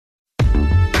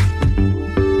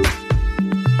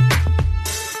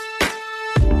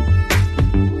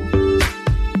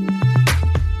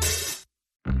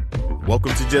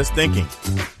Just Thinking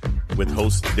with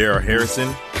hosts Daryl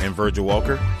Harrison and Virgil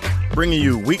Walker, bringing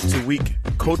you week-to-week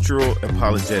cultural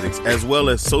apologetics as well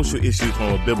as social issues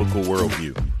from a biblical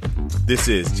worldview. This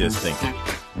is Just Thinking.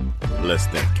 Let's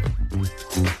think.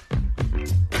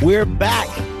 We're back.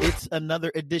 It's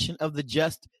another edition of the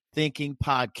Just Thinking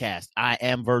podcast. I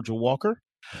am Virgil Walker.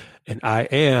 And I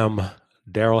am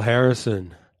Daryl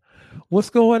Harrison. What's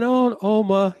going on,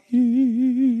 Oma?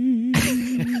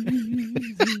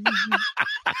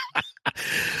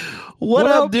 What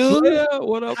up, dude? Player?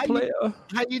 What up, player?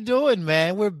 How you doing,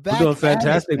 man? We're back. We're doing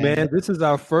fantastic, man. This is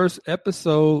our first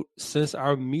episode since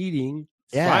our meeting,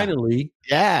 finally,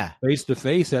 face to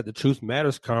face at the Truth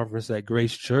Matters conference at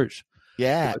Grace Church.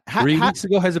 Yeah, 3 weeks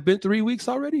ago. Has it been 3 weeks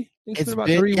already? It's been about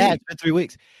 3 weeks. Yeah, it's been 3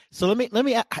 weeks. So let me.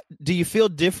 Do you feel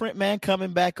different, man,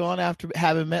 coming back on after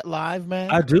having met live,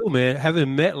 man? I do, man.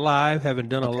 Having met live, having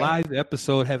done a live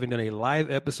episode, having done a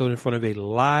live episode in front of a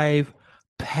live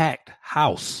packed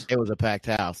house. It was a packed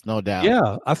house, no doubt.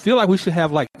 Yeah, I feel like we should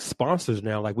have like sponsors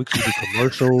now. Like we should do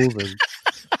commercials and.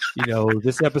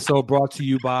 This episode brought to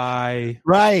you by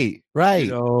right.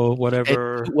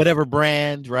 Whatever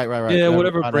brand, right. Yeah,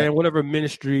 whatever brand, whatever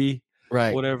ministry,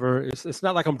 right. Whatever. It's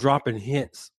not like I'm dropping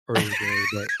hints or anything,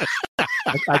 but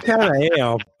I kind of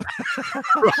am.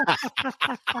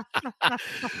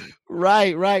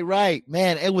 Right.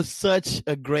 Man, it was such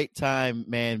a great time,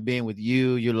 man, being with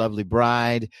you, your lovely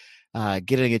bride,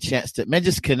 getting a chance to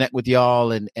just connect with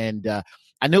y'all and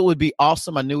I knew it would be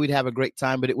awesome. I knew we'd have a great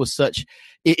time, but it was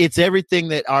it's everything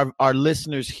that our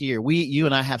listeners hear. You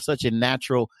and I have such a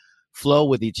natural flow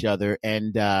with each other.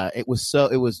 And it was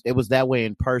that way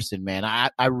in person, man.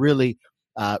 I really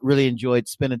enjoyed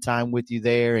spending time with you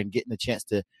there and getting a chance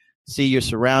to see your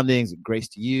surroundings. Grace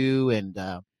to you and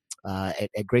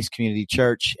at Grace Community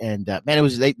Church. And man,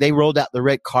 they rolled out the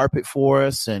red carpet for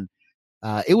us. And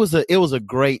it was a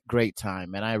great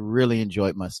time. And I really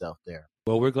enjoyed myself there.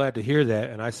 Well, we're glad to hear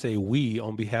that. And I say we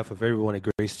on behalf of everyone at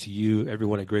Grace to you,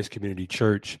 everyone at Grace Community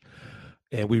Church.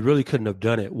 And we really couldn't have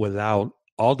done it without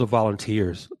all the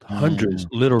volunteers, hundreds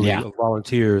literally of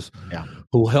volunteers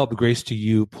who helped Grace to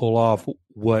you pull off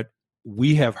what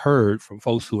we have heard from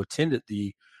folks who attended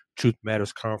the Truth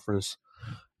Matters conference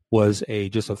was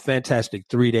just a fantastic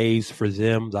 3 days for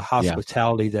them. The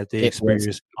hospitality that they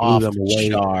experienced blew them away.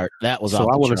 That was so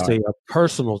I want to say a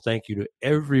personal thank you to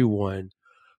everyone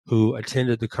who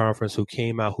attended the conference, who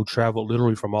came out, who traveled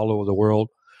literally from all over the world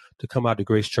to come out to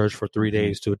Grace Church for 3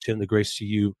 days to attend the Grace to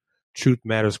You Truth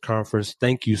Matters conference.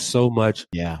 Thank you so much.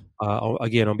 Yeah.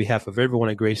 Again, on behalf of everyone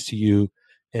at Grace to You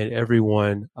and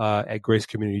everyone at Grace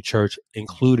Community Church,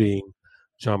 including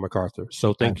John MacArthur.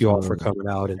 So thank you all for coming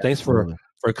out. And thanks for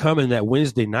coming that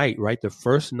Wednesday night, right? The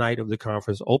first night of the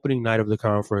conference, opening night of the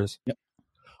conference,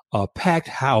 a packed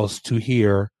house to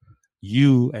hear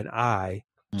you and I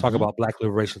talk about Black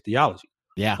liberation theology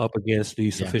up against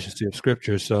the sufficiency of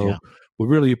Scripture. So we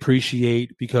really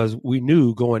appreciate, because we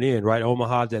knew going in, right,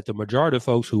 Omaha, that the majority of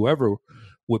folks, whoever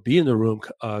would be in the room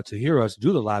to hear us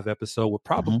do the live episode, would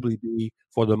probably be,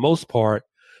 for the most part,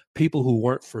 people who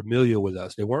weren't familiar with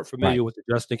us. They weren't familiar with the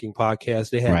Just Thinking podcast.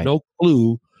 They had no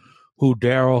clue who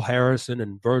Daryl Harrison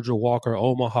and Virgil Walker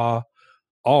Omaha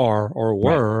are or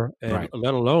were, and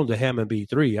let alone the Hammond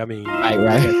B3. I mean,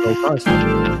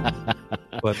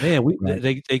 but man,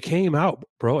 they came out,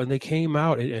 bro, and they came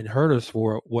out and heard us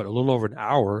for a little over an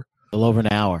hour.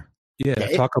 Yeah,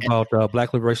 talk about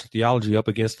Black liberation theology up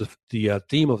against the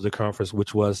theme of the conference,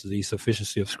 which was the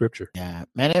sufficiency of Scripture. Yeah,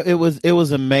 man, it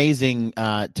was amazing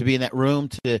to be in that room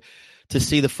to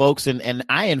see the folks. And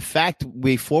I, in fact,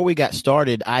 before we got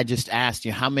started, I just asked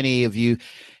how many of you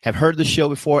have heard the show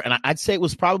before, and I'd say it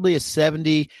was probably a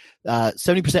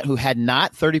 70% who had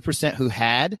not, 30% who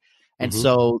had. And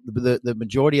so the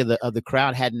majority of the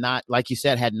crowd had not, like you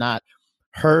said, had not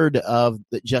heard of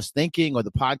the Just Thinking or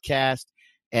the podcast.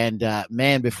 And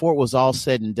man, before it was all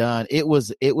said and done,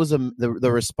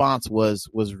 the response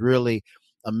was really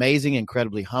amazing,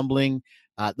 incredibly humbling.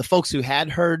 The folks who had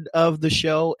heard of the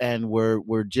show and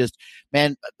were just,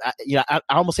 man, I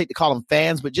almost hate to call them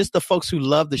fans, but just the folks who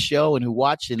love the show and who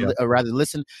watch and or rather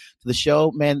listen to the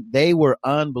show, man, they were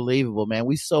unbelievable, man.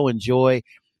 We so enjoy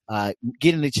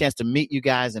getting the chance to meet you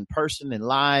guys in person and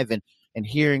live and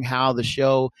hearing how the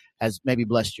show has maybe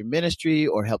blessed your ministry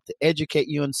or helped to educate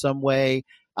you in some way.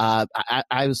 I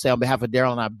would say on behalf of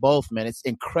Daryl and I both, man, it's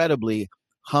incredibly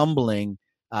humbling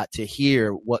to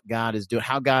hear what God is doing,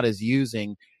 how God is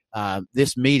using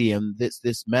this medium,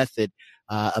 this method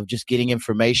of just getting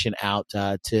information out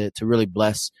to really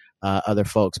bless other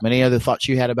folks. Many other thoughts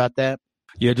you had about that?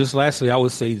 Yeah, just lastly, I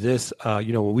would say this.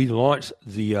 When we launched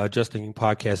the Justin King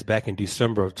podcast back in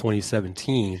December of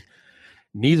 2017,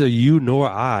 neither you nor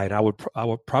I, and I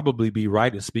would probably be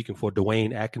right in speaking for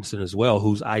Dwayne Atkinson as well,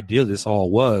 whose idea this all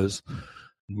was.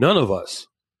 None of us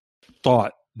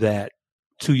thought that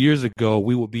 2 years ago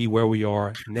we would be where we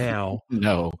are now.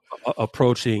 No,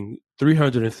 approaching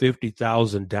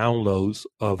 350,000 downloads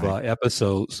of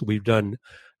episodes. We've done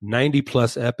 90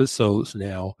 plus episodes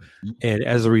now. And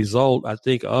as a result, I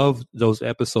think of those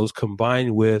episodes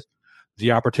combined with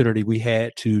the opportunity we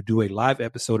had to do a live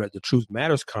episode at the Truth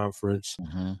Matters conference,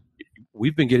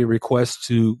 we've been getting requests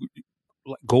to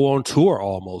go on tour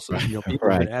almost. People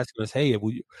have been asking us, hey,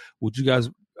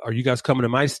 are you guys coming to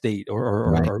my state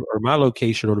or my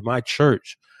location or to my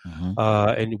church?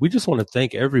 And we just want to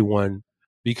thank everyone,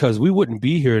 because we wouldn't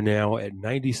be here now at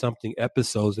 90 something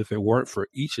episodes if it weren't for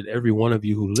each and every one of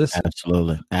you who listen.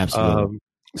 Absolutely.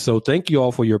 So thank you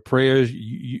all for your prayers.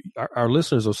 Our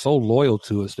listeners are so loyal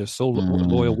to us. They're so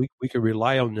loyal. We can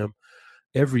rely on them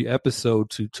every episode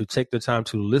to take the time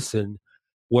to listen.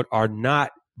 What are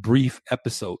not brief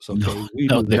episodes. Okay.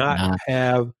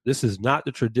 This is not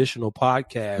the traditional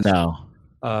podcast.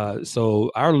 No.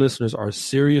 So our listeners are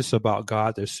serious about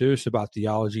God. They're serious about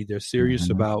theology. They're serious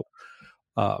about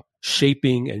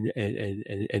shaping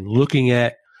and looking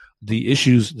at the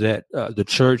issues that the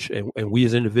church and we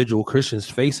as individual Christians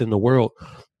face in the world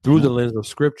through the lens of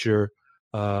Scripture.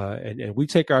 And we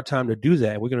take our time to do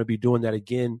that. We're going to be doing that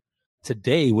again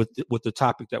today with the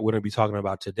topic that we're going to be talking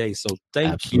about today. So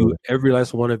thank you, every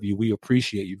last one of you. We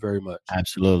appreciate you very much.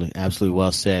 Absolutely.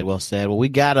 Well said. Well, we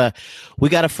got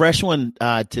a fresh one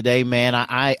today, man.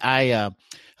 I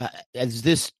as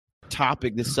this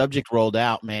topic, this subject rolled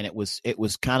out, man, it was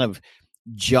kind of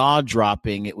jaw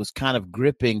dropping. It was kind of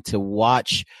gripping to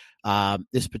watch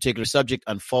this particular subject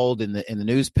unfold in the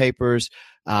newspapers.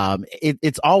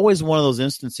 It's always one of those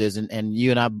instances, and you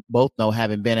and I both know,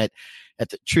 having been at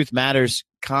the Truth Matters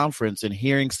conference and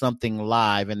hearing something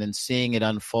live and then seeing it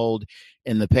unfold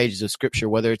in the pages of Scripture,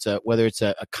 whether it's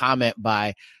a comment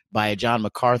by John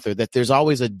MacArthur, that there's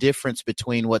always a difference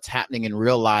between what's happening in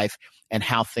real life and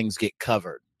how things get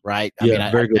covered. Right.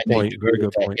 Very good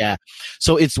point. Yeah.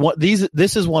 So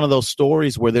this is one of those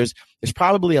stories where there's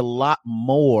probably a lot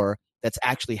more that's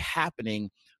actually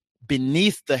happening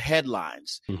beneath the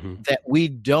headlines that we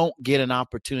don't get an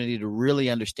opportunity to really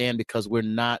understand, because we're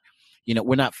not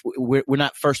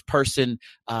first person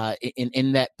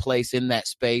in that place, in that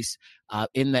space,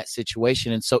 in that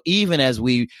situation. And so even as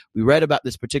we read about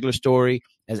this particular story,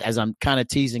 as I'm kind of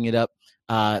teasing it up,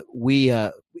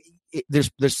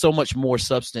 there's so much more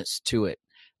substance to it.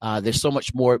 There's so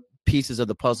much more pieces of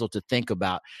the puzzle to think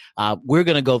about. We're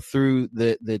going to go through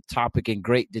the topic in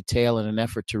great detail in an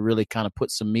effort to really kind of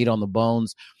put some meat on the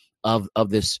bones of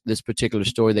this particular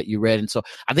story that you read. And so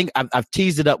I think I've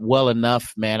teased it up well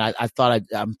enough, man. I thought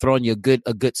I'm throwing you a good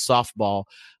softball,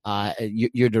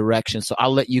 your direction. So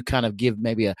I'll let you kind of give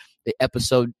maybe the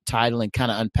episode title and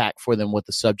kind of unpack for them what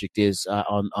the subject is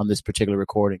on this particular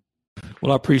recording.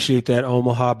 Well, I appreciate that,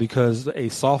 Omaha, because a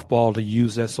softball, to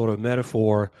use that sort of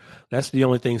metaphor, that's the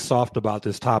only thing soft about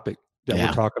this topic that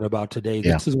we're talking about today.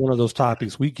 This is one of those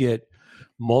topics we get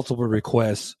multiple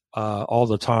requests all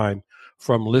the time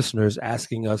from listeners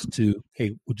asking us to,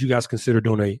 hey, would you guys consider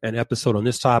doing an episode on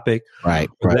this topic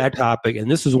or that topic? And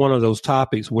this is one of those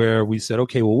topics where we said,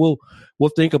 okay, well, we'll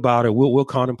think about it. We'll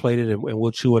contemplate it and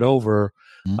we'll chew it over.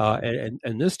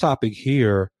 And this topic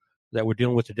here that we're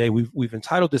dealing with today, we've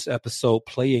entitled this episode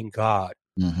 "Playing God"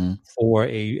 for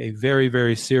a very,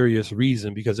 very serious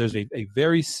reason, because there's a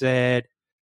very sad,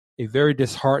 a very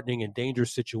disheartening and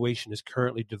dangerous situation is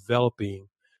currently developing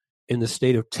in the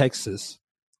state of Texas,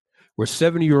 where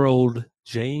 70-year-old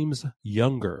James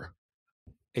Younger,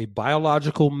 a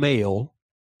biological male,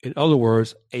 in other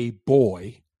words, a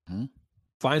boy,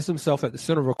 finds himself at the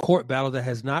center of a court battle that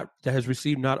has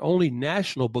received not only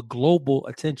national but global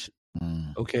attention.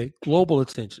 Okay, global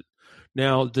attention.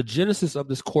 Now, the genesis of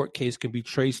this court case can be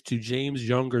traced to James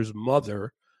Younger's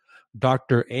mother,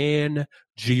 Dr. Ann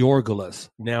Georgalas.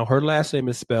 Now, her last name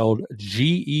is spelled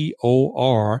Georgulas,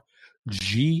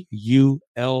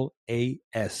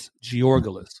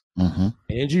 Georgalas.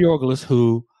 Ann Georgalas,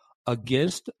 who,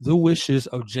 against the wishes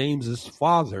of James's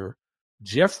father,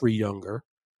 Jeffrey Younger,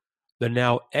 the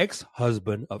now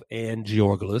ex-husband of Ann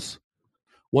Georgalas,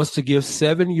 wants to give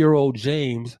 7-year-old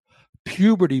James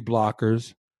puberty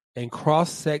blockers and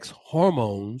cross-sex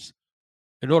hormones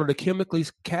in order to chemically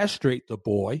castrate the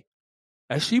boy,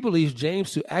 as she believes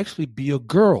James to actually be a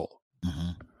girl,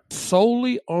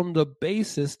 solely on the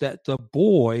basis that the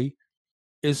boy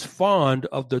is fond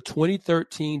of the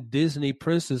 2013 Disney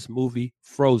princess movie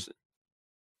Frozen.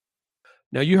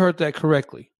 Now, you heard that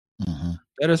correctly. Mm-hmm.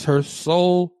 That is her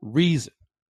sole reason,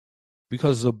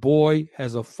 because the boy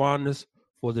has a fondness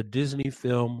for the Disney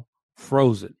film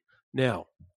Frozen. Now,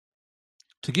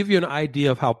 to give you an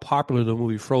idea of how popular the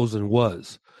movie Frozen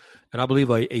was, and I believe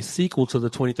a sequel to the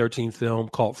 2013 film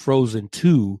called Frozen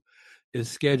 2 is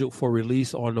scheduled for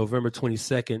release on November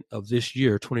 22nd of this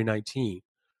year, 2019.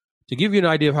 To give you an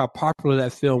idea of how popular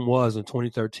that film was in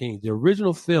 2013, the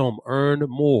original film earned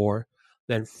more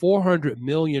than $400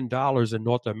 million in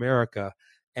North America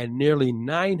and nearly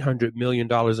 $900 million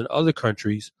in other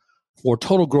countries, for a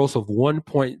total gross of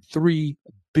 $1.3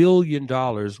 billion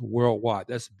worldwide.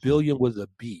 That's billion with a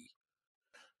B.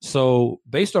 So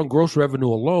based on gross revenue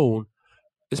alone,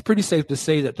 it's pretty safe to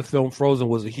say that the film Frozen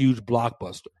was a huge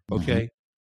blockbuster, okay? Mm-hmm.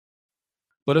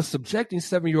 But if subjecting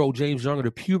 7-year-old James Younger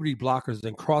to puberty blockers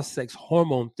and cross-sex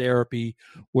hormone therapy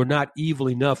were not evil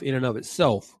enough in and of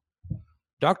itself,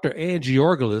 Dr. Ann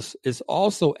Georgelis is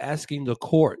also asking the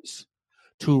courts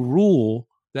to rule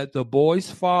that the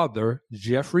boy's father,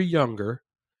 Jeffrey Younger,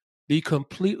 be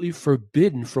completely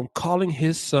forbidden from calling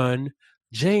his son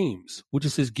James, which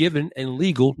is his given and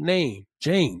legal name,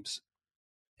 James.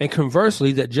 And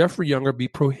conversely, that Jeffrey Younger be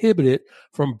prohibited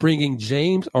from bringing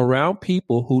James around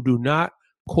people who do not,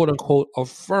 quote unquote,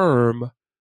 affirm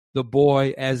the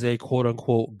boy as a quote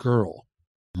unquote girl.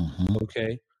 Mm-hmm.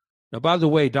 Okay. Now, by the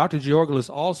way, Dr. Georgelis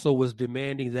also was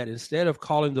demanding that instead of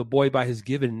calling the boy by his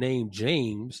given name,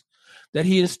 James, that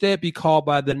he instead be called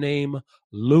by the name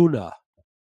Luna,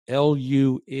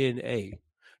 Luna.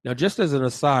 Now, just as an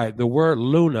aside, the word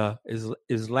Luna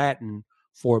is Latin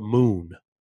for moon.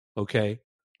 Okay.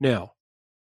 Now,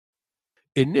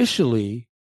 initially,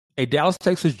 a Dallas,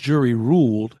 Texas jury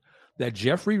ruled that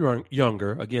Jeffrey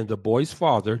Younger, again, the boy's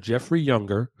father, Jeffrey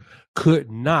Younger, could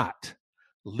not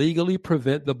legally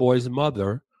prevent the boy's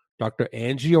mother, Dr.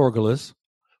 Ann Georgelis,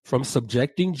 from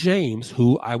subjecting James,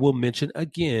 who I will mention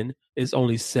again is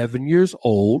only 7 years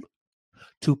old,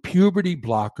 to puberty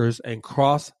blockers and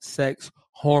cross-sex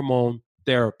hormone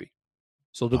therapy.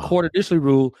 So the court initially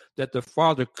ruled that the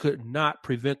father could not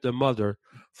prevent the mother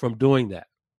from doing that.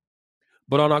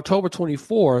 But on October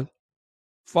 24th,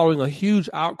 following a huge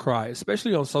outcry,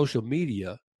 especially on social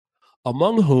media,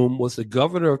 among whom was the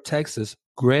governor of Texas,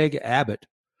 Greg Abbott,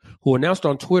 who announced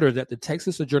on Twitter that the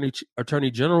Texas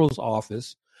Attorney General's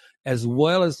office, as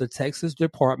well as the Texas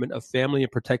Department of Family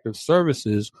and Protective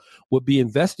Services, would be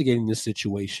investigating this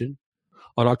situation.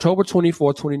 On October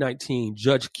 24, 2019,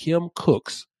 Judge Kim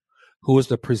Cooks, who is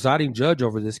the presiding judge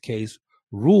over this case,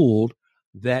 ruled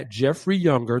that Jeffrey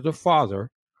Younger, the father,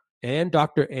 and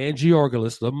Dr. Ann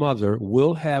Georgelis, the mother,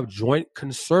 will have joint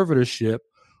conservatorship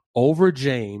over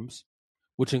James,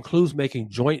 which includes making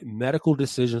joint medical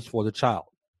decisions for the child.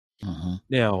 Mm-hmm.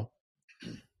 Now,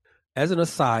 as an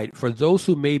aside, for those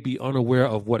who may be unaware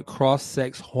of what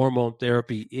cross-sex hormone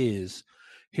therapy is,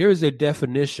 here is a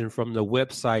definition from the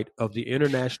website of the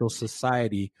International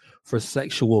Society for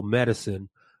Sexual Medicine,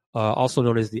 also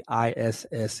known as the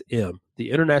ISSM.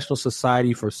 The International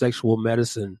Society for Sexual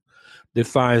Medicine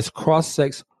defines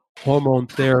cross-sex hormone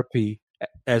therapy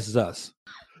as thus,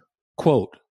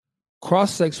 quote,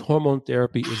 cross-sex hormone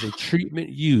therapy is a treatment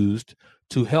used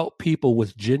to help people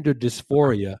with gender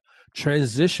dysphoria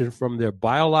transition from their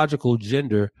biological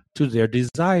gender to their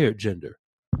desired gender.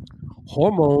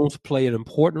 Hormones play an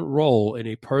important role in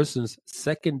a person's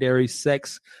secondary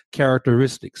sex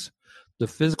characteristics, the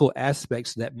physical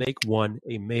aspects that make one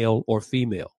a male or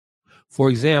female. For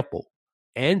example,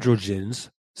 androgens,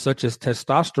 such as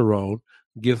testosterone,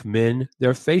 give men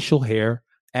their facial hair,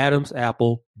 Adam's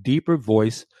apple, deeper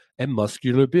voice, and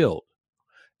muscular build.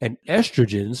 And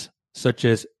estrogens, such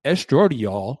as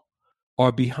estradiol,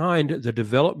 are behind the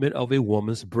development of a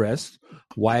woman's breasts,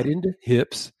 widened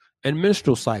hips, and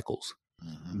menstrual cycles.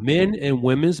 Mm-hmm. Men and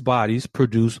women's bodies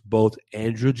produce both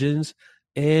androgens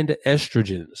and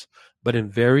estrogens, but in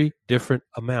very different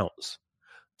amounts.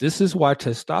 This is why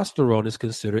testosterone is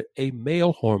considered a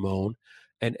male hormone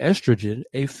and estrogen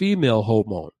a female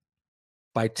hormone.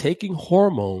 By taking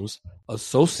hormones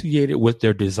associated with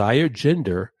their desired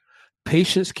gender,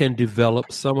 patients can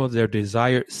develop some of their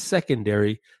desired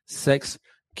secondary sex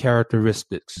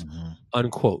characteristics, mm-hmm.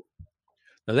 unquote.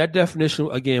 Now, that definition,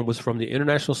 again, was from the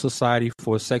International Society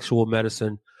for Sexual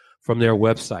Medicine from their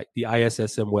website, the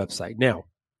ISSM website. Now,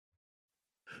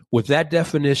 with that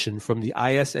definition from the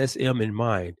ISSM in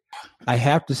mind, I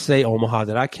have to say, Omaha,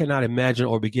 that I cannot imagine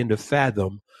or begin to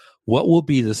fathom what will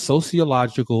be the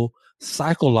sociological,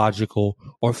 psychological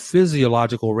or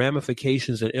physiological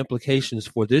ramifications and implications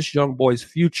for this young boy's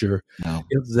future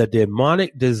if the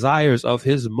demonic desires of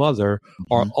his mother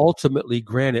are ultimately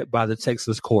granted by the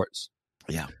Texas courts.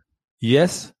 Yeah.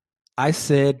 Yes, I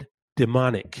said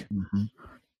demonic.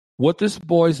 What this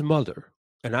boy's mother,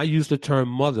 and I use the term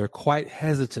mother quite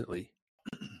hesitantly,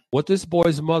 what this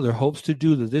boy's mother hopes to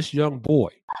do to this young boy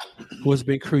who has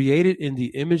been created in the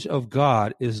image of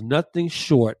God is nothing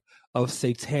short of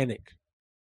satanic.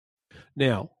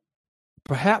 Now,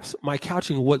 perhaps my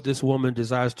couching what this woman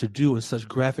desires to do in such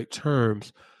graphic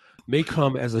terms may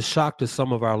come as a shock to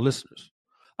some of our listeners.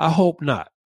 I hope not.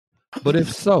 But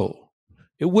if so,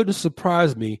 it wouldn't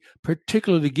surprise me,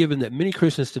 particularly given that many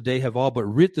Christians today have all but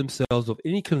rid themselves of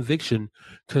any conviction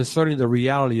concerning the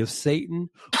reality of Satan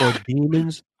or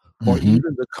demons or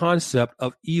even the concept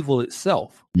of evil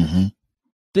itself,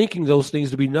 thinking those things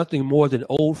to be nothing more than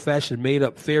old-fashioned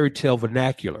made-up fairy tale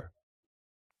vernacular.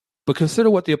 But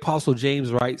consider what the Apostle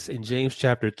James writes in James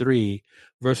chapter 3,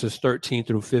 verses 13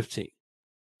 through 15.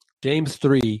 James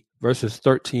 3, verses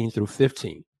 13 through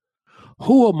 15.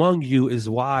 Who among you is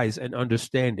wise and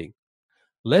understanding?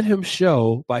 Let him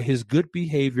show by his good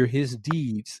behavior his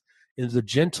deeds in the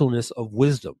gentleness of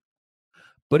wisdom.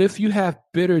 But if you have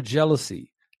bitter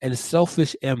jealousy and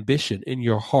selfish ambition in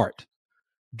your heart,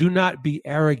 do not be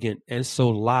arrogant and so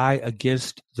lie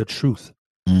against the truth.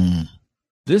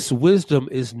 This wisdom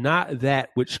is not that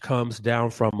which comes down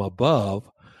from above,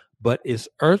 but is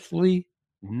earthly,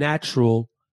 natural,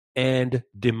 and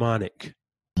demonic.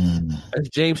 That's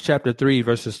James chapter 3,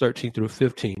 verses 13 through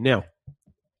 15. Now,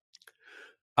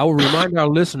 I will remind our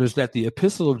listeners that the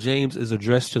epistle of James is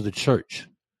addressed to the church.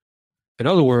 In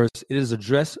other words, it is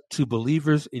addressed to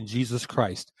believers in Jesus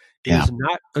Christ. It is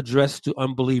not addressed to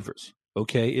unbelievers.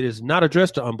 Okay, it is not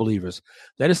addressed to unbelievers.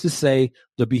 That is to say,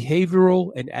 the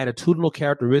behavioral and attitudinal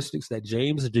characteristics that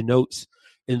James denotes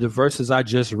in the verses I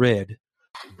just read,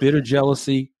 bitter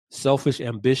jealousy, selfish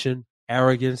ambition,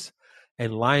 arrogance,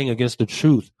 and lying against the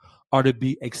truth, are to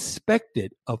be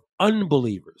expected of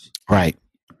unbelievers. Right.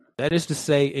 That is to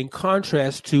say, in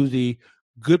contrast to the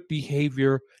good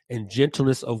behavior and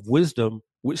gentleness of wisdom,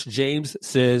 which James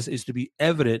says is to be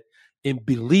evident in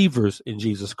believers in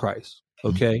Jesus Christ.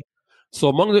 Okay. So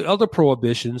among the other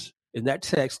prohibitions in that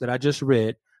text that I just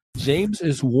read, James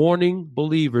is warning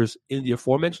believers in the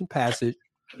aforementioned passage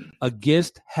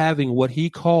against having what he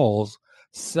calls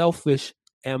selfish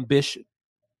ambition.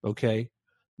 Okay.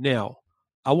 Now,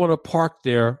 I want to park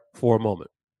there for a moment.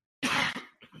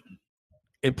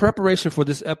 In preparation for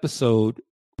this episode,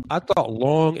 I thought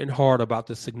long and hard about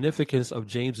the significance of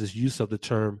James's use of the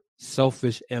term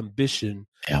selfish ambition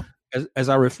as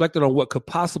I reflected on what could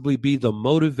possibly be what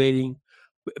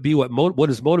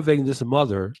is motivating this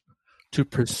mother to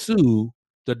pursue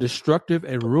the destructive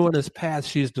and ruinous path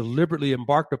she has deliberately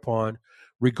embarked upon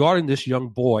regarding this young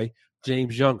boy,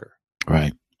 James Younger.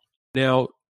 Right. Now,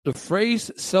 the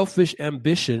phrase selfish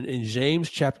ambition in James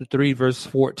chapter 3, verse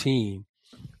 14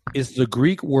 is the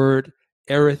Greek word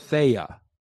erytheia.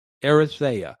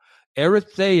 Erytheia.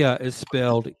 Erytheia is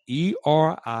spelled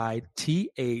E-R-I-T-H-E-I-A.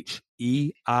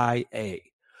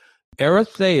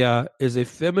 Erytheia is a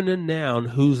feminine noun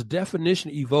whose definition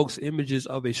evokes images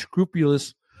of a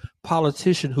scrupulous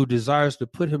politician who desires to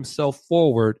put himself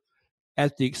forward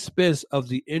at the expense of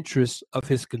the interests of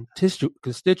his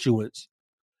constituents,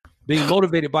 being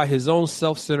motivated by his own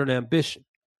self-centered ambition.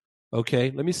 Okay,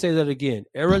 let me say that again.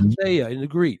 Erytheia in the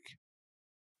Greek,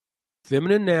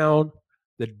 feminine noun,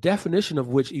 the definition of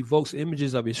which evokes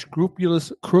images of a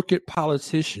scrupulous, crooked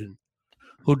politician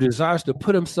who desires to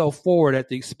put himself forward at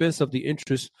the expense of the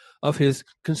interests of his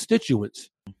constituents,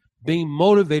 being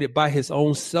motivated by his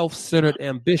own self-centered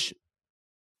ambition.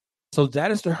 So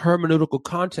that is the hermeneutical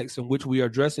context in which we are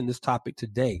addressing this topic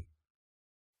today.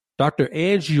 Dr.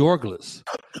 Ann Georgelas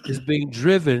is being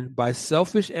driven by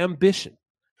selfish ambition,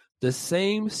 the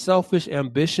same selfish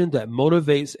ambition that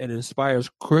motivates and inspires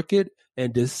crooked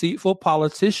and deceitful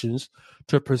politicians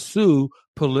to pursue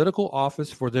political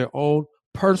office for their own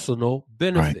personal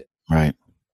benefit. Right.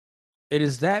 It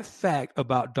is that fact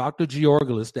about Dr.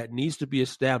 Georgelas that needs to be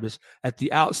established at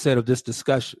the outset of this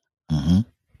discussion.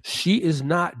 She is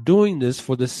not doing this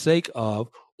for the sake of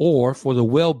or for the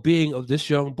well-being of this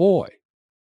young boy.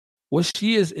 What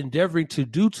she is endeavoring to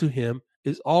do to him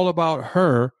is all about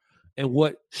her and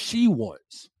what she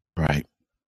wants. Right.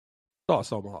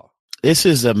 Thoughts, Omaha? This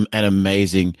is an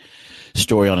amazing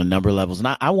story on a number of levels.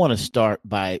 And I want to start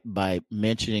by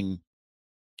mentioning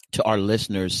to our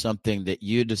listeners something that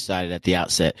you decided at the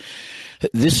outset.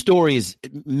 This story is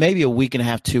maybe a week and a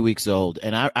half, 2 weeks old.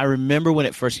 And I remember when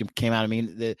it first came out. I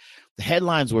mean, the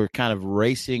headlines were kind of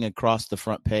racing across the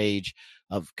front page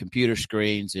of computer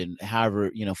screens and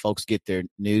however, folks get their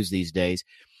news these days.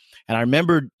 And I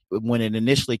remember when it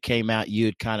initially came out,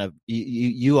 you'd kind of,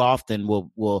 you often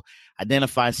will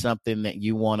identify something that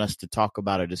you want us to talk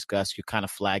about or discuss. You kind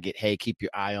of flag it. Hey, keep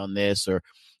your eye on this. Or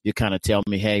you kind of tell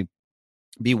me, hey,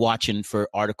 be watching for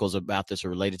articles about this or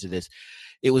related to this.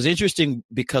 It was interesting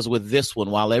because with this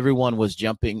one, while everyone was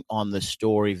jumping on the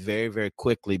story very, very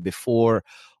quickly before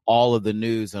all of the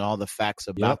news and all the facts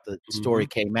about the story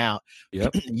came out,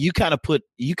 you kind of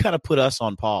put us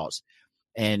on pause.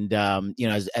 And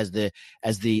as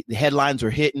the headlines were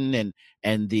hitting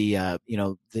and the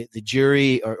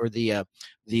jury or the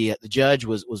judge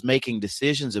was making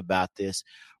decisions about this,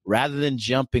 rather than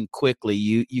jumping quickly,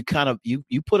 you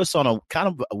put us on a kind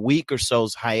of a week or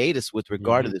so's hiatus with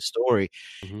regard to this story,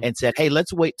 and said, hey,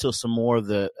 let's wait till some more of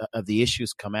the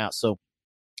issues come out. So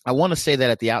I want to say that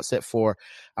at the outset for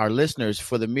our listeners,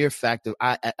 for the mere fact of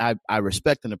I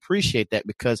respect and appreciate that,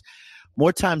 because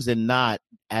more times than not,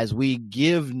 as we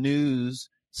give news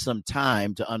some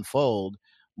time to unfold,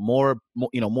 more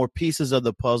pieces of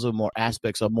the puzzle, more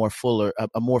aspects, a more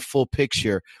full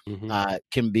picture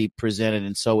can be presented.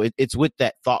 And so it's with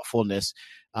that thoughtfulness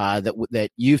that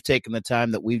you've taken the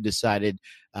time, that we've decided,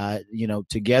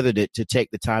 together to take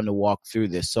the time to walk through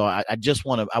this. So I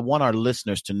want our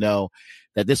listeners to know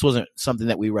that this wasn't something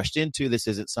that we rushed into. This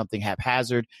isn't something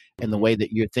haphazard in the way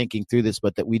that you're thinking through this,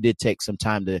 but that we did take some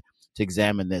time to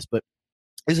examine this. But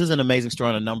this is an amazing story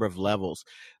on a number of levels,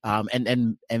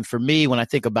 and for me, when I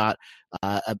think about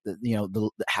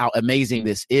how amazing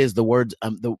this is, the words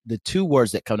the two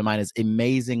words that come to mind is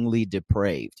amazingly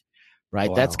depraved. Right.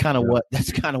 Wow. That's kind of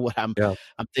what I'm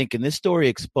thinking. This story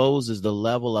exposes the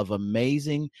level of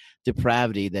amazing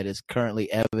depravity that is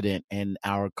currently evident in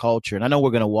our culture. And I know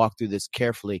we're going to walk through this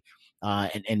carefully.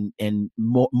 And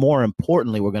more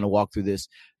importantly, we're going to walk through this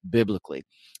biblically.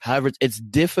 However, it's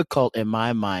difficult in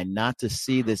my mind not to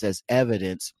see this as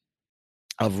evidence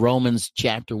of Romans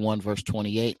chapter 1, verse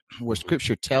 28, where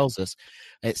scripture tells us,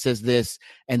 it says this,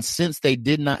 and since they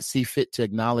did not see fit to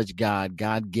acknowledge God,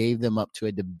 God gave them up to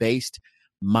a debased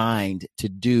mind to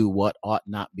do what ought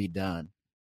not be done.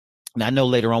 Now, I know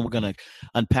later on we're going to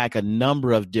unpack a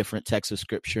number of different texts of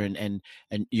scripture, and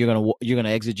you're going to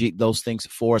exegete those things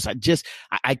for us.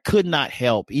 I could not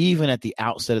help, even at the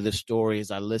outset of the story,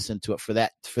 as I listened to it, for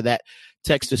that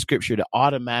text of scripture to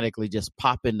automatically just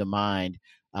pop into mind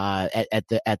at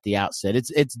the outset.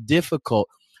 It's difficult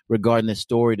regarding this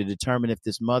story to determine if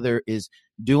this mother is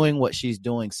doing what she's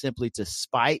doing simply to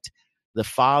spite the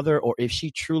father, or if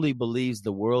she truly believes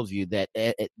the worldview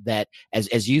that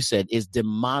as you said, is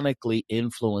demonically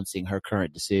influencing her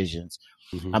current decisions.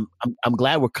 I'm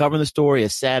glad we're covering the story,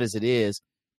 as sad as it is,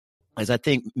 as I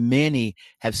think many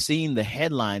have seen the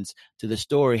headlines to the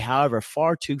story. However,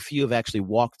 far too few have actually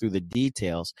walked through the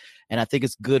details. And I think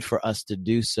it's good for us to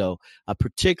do so,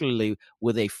 particularly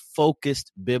with a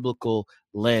focused biblical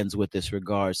lens with this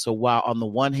regard. So while on the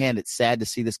one hand, it's sad to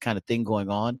see this kind of thing going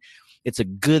on, it's a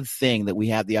good thing that we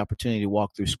have the opportunity to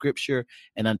walk through scripture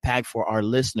and unpack for our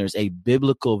listeners a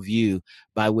biblical view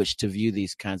by which to view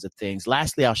these kinds of things.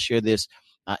 Lastly, I'll share this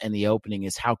in the opening,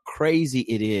 is how crazy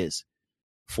it is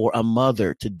for a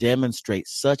mother to demonstrate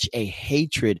such a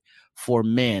hatred for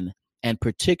men, and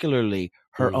particularly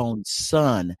her own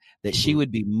son, that she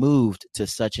would be moved to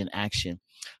such an action.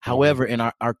 However, in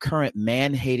our current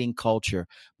man-hating culture,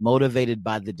 motivated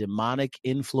by the demonic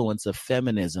influence of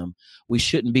feminism, we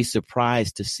shouldn't be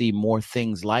surprised to see more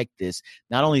things like this,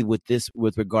 not only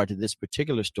with regard to this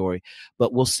particular story,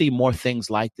 but we'll see more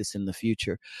things like this in the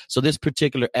future. So this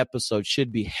particular episode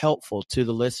should be helpful to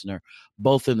the listener,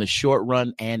 both in the short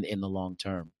run and in the long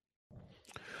term.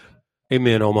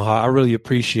 Amen, Omaha. I really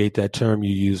appreciate that term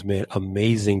you use, man.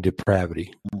 Amazing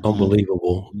depravity.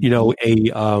 Unbelievable. You know,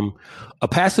 a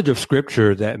passage of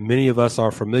scripture that many of us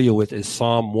are familiar with is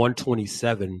Psalm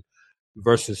 127,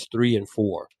 verses 3 and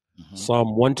 4.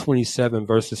 Psalm 127,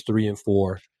 verses 3 and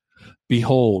 4.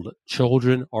 Behold,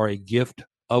 children are a gift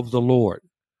of the Lord.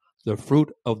 The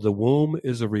fruit of the womb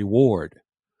is a reward.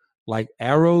 Like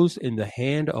arrows in the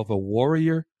hand of a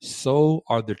warrior, so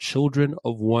are the children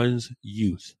of one's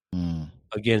youth.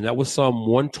 Again, that was Psalm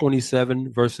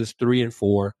 127, verses 3 and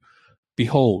 4.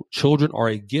 Behold, children are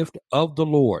a gift of the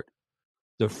Lord.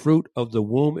 The fruit of the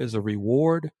womb is a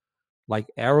reward. Like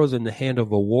arrows in the hand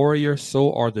of a warrior,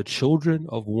 so are the children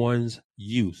of one's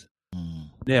youth.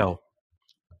 Now,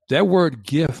 that word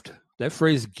gift, that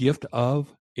phrase gift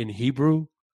of in Hebrew,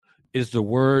 is the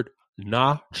word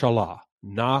Nachalah.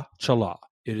 Nachalah.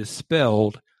 It is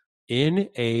spelled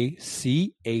Nachalah.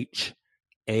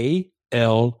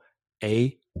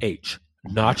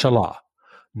 Nachalah.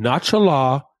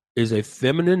 Nachalah is a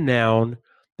feminine noun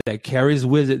that carries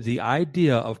with it the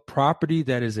idea of property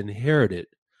that is inherited,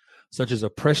 such as a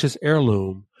precious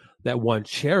heirloom that one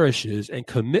cherishes and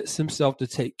commits himself to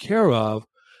take care of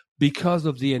because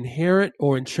of the inherent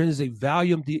or intrinsic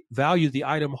value the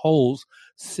item holds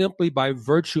simply by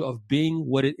virtue of being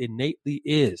what it innately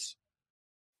is.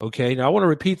 Okay, now I want to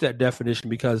repeat that definition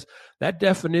because that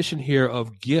definition here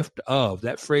of gift of,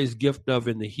 that phrase gift of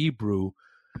in the Hebrew,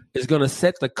 is going to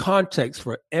set the context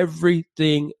for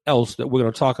everything else that we're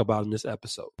going to talk about in this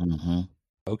episode. Mm-hmm.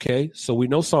 Okay, so we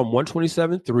know Psalm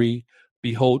 127:3,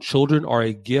 behold, children are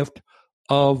a gift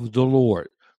of the Lord.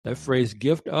 That phrase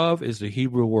gift of is the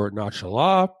Hebrew word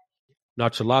nachalah.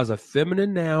 Nachalah is a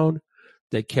feminine noun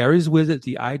that carries with it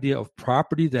the idea of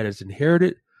property that is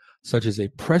inherited, such as a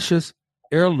precious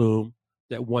heirloom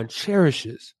that one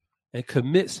cherishes and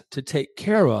commits to take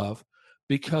care of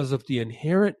because of the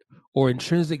inherent or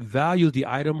intrinsic value the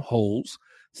item holds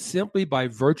simply by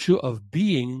virtue of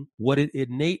being what it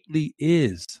innately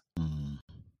is. Mm-hmm.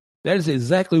 That is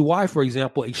exactly why, for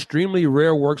example, extremely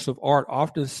rare works of art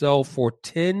often sell for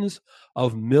tens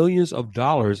of millions of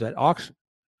dollars at auction.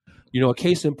 You know, a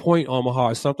case in point, Omaha,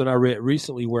 is something I read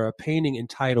recently where a painting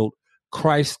entitled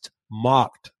Christ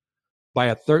Mocked by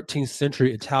a 13th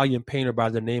century Italian painter by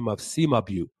the name of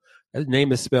Cimabue. That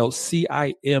name is spelled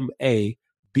Cimabue.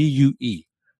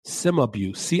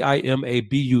 Cimabue,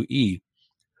 Cimabue.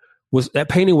 That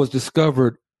painting was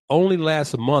discovered only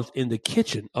last month in the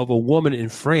kitchen of a woman in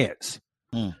France.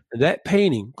 And that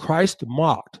painting, Christ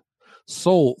Mocked,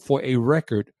 sold for a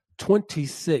record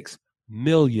 $26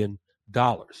 million.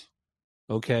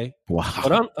 Okay.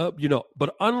 Wow.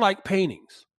 But unlike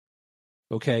paintings,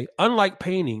 unlike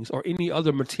paintings or any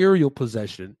other material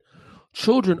possession,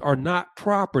 children are not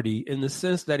property in the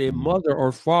sense that a mother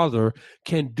or father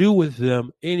can do with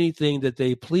them anything that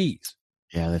they please.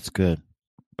 Yeah, that's good.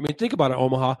 I mean, think about it,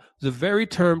 Omaha. The very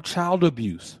term child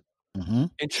abuse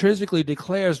intrinsically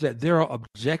declares that there are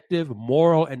objective,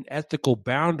 moral, and ethical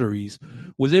boundaries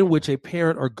within which a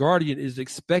parent or guardian is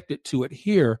expected to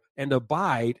adhere and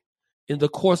abide in the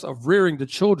course of rearing the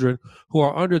children who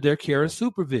are under their care and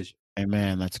supervision.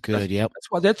 Amen. That's good.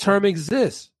 That's why that term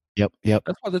exists. Yep.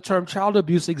 That's why the term child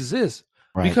abuse exists.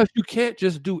 Right. Because you can't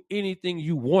just do anything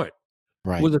you want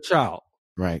with a child.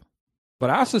 Right. But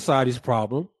our society's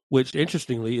problem, which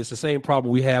interestingly is the same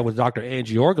problem we have with Dr.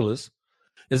 Angie Orgeles,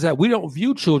 is that we don't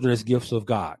view children as gifts of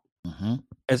God,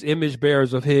 as image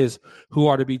bearers of his who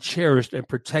are to be cherished and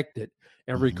protected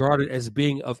and regarded as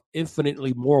being of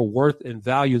infinitely more worth and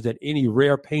value than any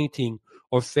rare painting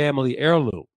or family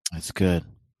heirloom. That's good.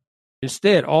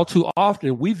 Instead, all too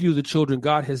often, we view the children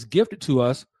God has gifted to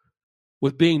us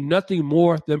with being nothing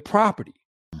more than property,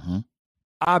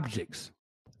 objects,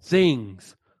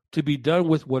 things to be done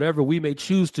with whatever we may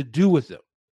choose to do with them.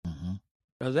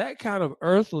 Now, that kind of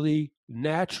earthly,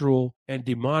 natural, and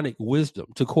demonic wisdom,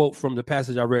 to quote from the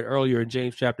passage I read earlier in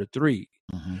James chapter 3,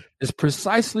 is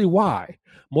precisely why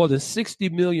more than 60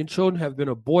 million children have been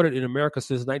aborted in America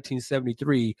since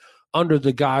 1973 under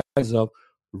the guise of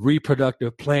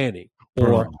reproductive planning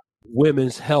or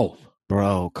women's health.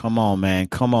 Bro, come on, man.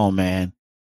 Come on, man.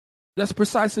 That's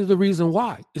precisely the reason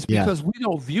why. It's because we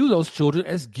don't view those children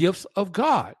as gifts of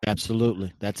God.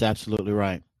 Absolutely. That's absolutely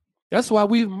right. That's why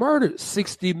we've murdered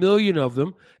 60 million of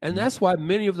them. And that's why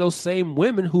many of those same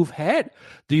women who've had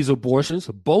these abortions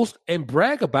boast and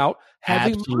brag about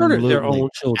having murdered their own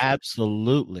children.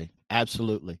 Absolutely.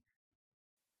 Absolutely.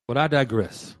 But I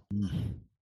digress.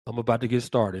 I'm about to get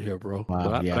started here, bro.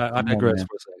 Wow, But I digress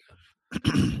for a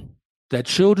second. That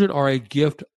children are a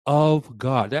gift of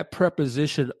God. That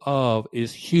preposition of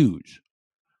is huge.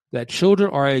 That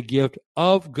children are a gift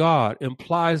of God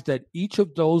implies that each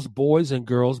of those boys and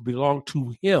girls belong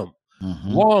to him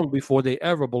long before they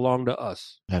ever belong to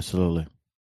us. Absolutely.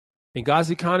 In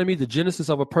God's economy, the genesis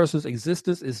of a person's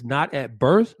existence is not at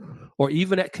birth or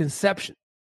even at conception.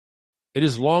 It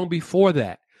is long before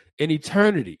that, in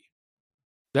eternity.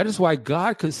 That is why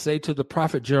God could say to the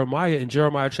prophet Jeremiah in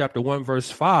Jeremiah chapter 1, verse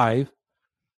 5,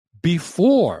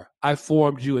 before I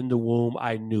formed you in the womb,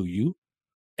 I knew you.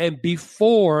 And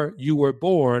before you were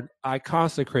born, I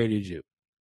consecrated you.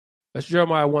 That's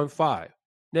Jeremiah 1:5.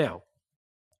 Now,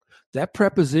 that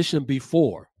preposition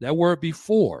before, that word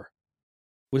before,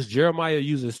 which Jeremiah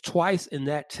uses twice in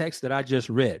that text that I just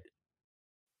read,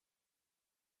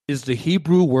 is the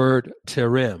Hebrew word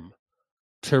terem.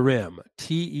 Terem,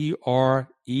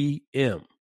 T-E-R-E-M.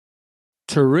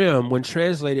 Terim, when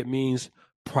translated, means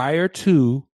prior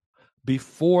to,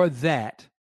 before that,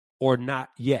 or not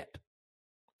yet.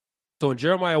 So in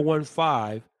Jeremiah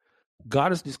 1:5,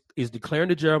 God is declaring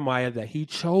to Jeremiah that he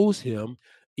chose him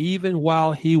even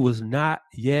while he was not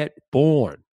yet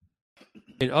born.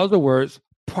 In other words,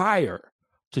 prior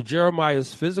to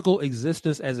Jeremiah's physical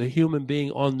existence as a human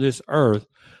being on this earth,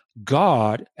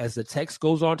 God, as the text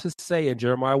goes on to say in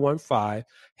Jeremiah 1:5,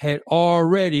 had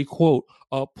already, quote,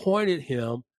 appointed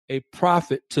him a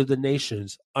prophet to the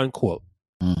nations, unquote.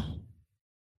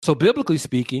 So biblically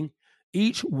speaking,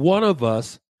 each one of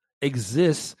us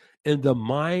exists in the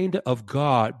mind of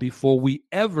God before we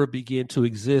ever begin to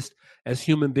exist as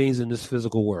human beings in this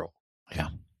physical world. Yeah.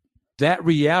 That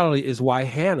reality is why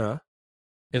Hannah,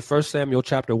 in 1 Samuel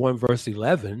chapter 1, verse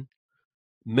 11,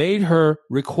 made her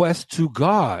request to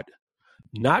God,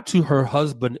 not to her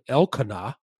husband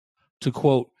Elkanah, to,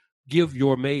 quote, give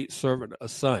your maid servant a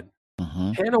son.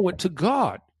 Hannah went to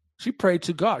God. She prayed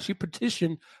to God. She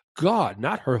petitioned God,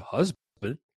 not her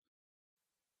husband.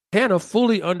 Hannah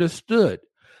fully understood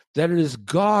that it is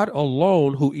God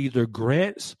alone who either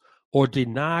grants or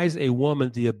denies a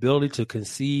woman the ability to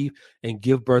conceive and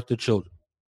give birth to children.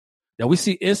 Now, we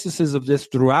see instances of this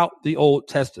throughout the Old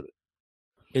Testament.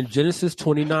 In Genesis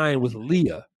 29 with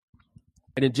Leah,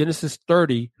 and in Genesis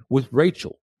 30 with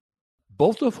Rachel,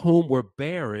 both of whom were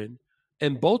barren,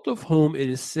 and both of whom it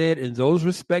is said in those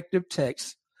respective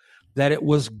texts that it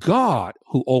was God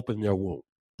who opened their womb.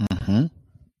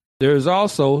 There is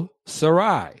also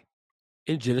Sarai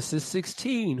in Genesis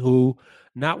 16, who,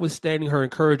 notwithstanding her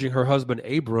encouraging her husband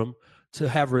Abram to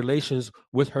have relations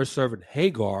with her servant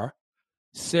Hagar,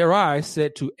 Sarai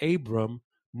said to Abram,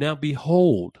 now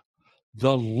behold,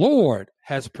 the Lord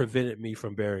has prevented me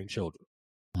from bearing children.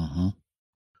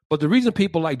 But the reason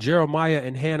people like Jeremiah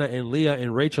and Hannah and Leah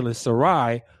and Rachel and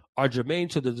Sarai are germane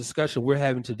to the discussion we're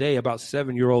having today about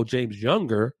 7-year-old James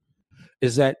Younger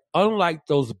is that unlike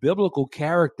those biblical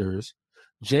characters,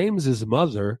 James's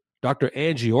mother, Dr.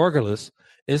 Angie Orgelis,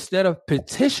 instead of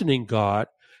petitioning God,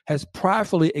 has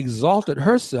pridefully exalted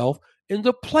herself in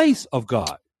the place of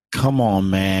God. Come on,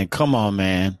 man.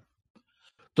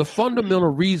 The fundamental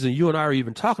reason you and I are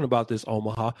even talking about this,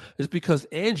 Omaha, is because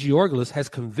Angie Orgelis has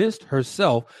convinced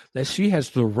herself that she has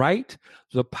the right,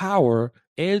 the power,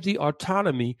 and the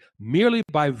autonomy merely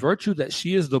by virtue that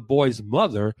she is the boy's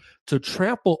mother to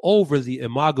trample over the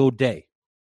imago Dei,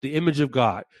 the image of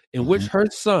God, in which her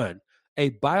son, a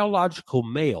biological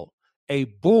male, a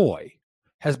boy,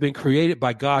 has been created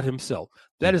by God himself.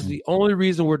 That is the only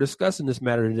reason we're discussing this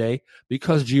matter today,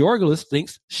 because Georgelis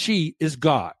thinks she is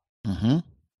God.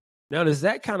 Now, there's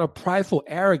that kind of prideful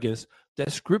arrogance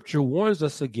that Scripture warns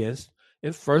us against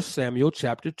in 1 Samuel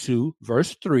chapter 2,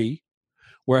 verse 3,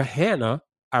 where Hannah,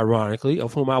 ironically,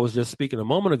 of whom I was just speaking a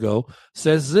moment ago,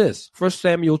 says this. 1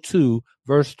 Samuel 2,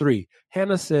 verse 3.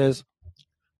 Hannah says,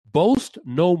 boast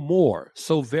no more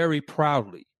so very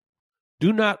proudly.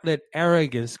 Do not let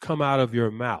arrogance come out of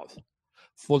your mouth.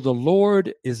 For the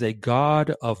Lord is a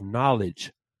God of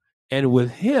knowledge, and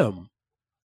with him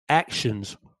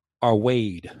actions are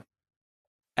weighed.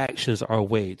 Actions are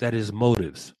weighed. That is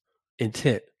motives,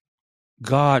 intent.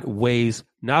 God weighs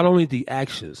not only the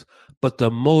actions, but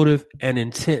the motive and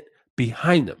intent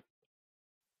behind them.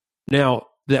 Now,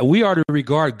 that we are to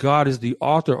regard God as the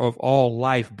author of all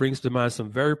life brings to mind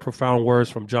some very profound words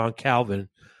from John Calvin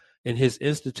in his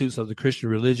Institutes of the Christian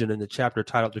Religion in the chapter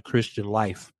titled The Christian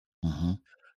Life.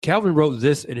 Calvin wrote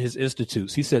this in his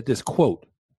Institutes. He said this, quote,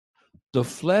 the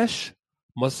flesh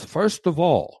must first of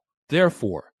all,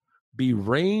 therefore, be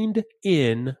reined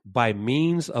in by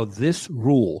means of this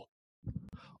rule.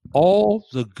 All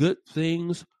the good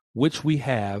things which we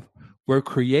have were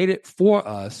created for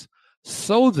us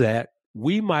so that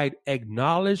we might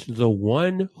acknowledge the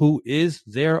one who is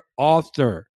their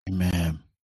author. Amen.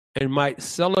 And might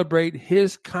celebrate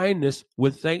his kindness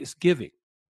with thanksgiving.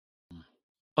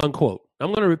 Unquote. I'm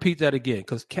going to repeat that again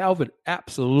because Calvin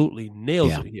absolutely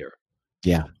nails it here.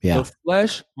 Yeah. The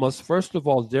flesh must first of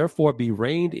all, therefore, be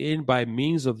reined in by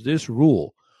means of this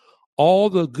rule. All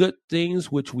the good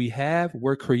things which we have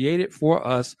were created for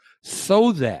us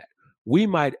so that we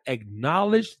might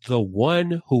acknowledge the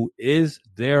one who is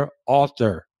their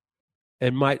author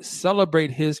and might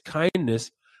celebrate his kindness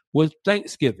with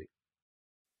thanksgiving.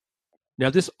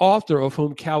 Now, this author of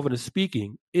whom Calvin is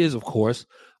speaking is, of course,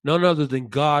 none other than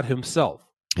God himself.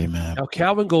 Amen. Now,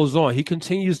 Calvin goes on. He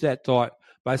continues that thought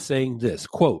by saying this,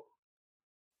 quote,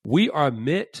 we are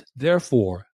meant,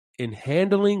 therefore, in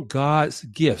handling God's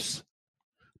gifts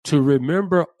to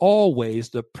remember always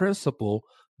the principle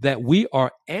that we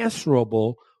are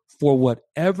answerable for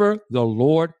whatever the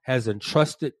Lord has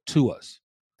entrusted to us.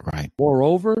 Right.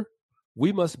 Moreover,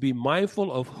 we must be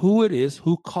mindful of who it is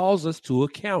who calls us to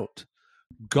account.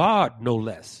 God, no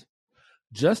less.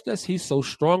 Just as he so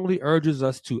strongly urges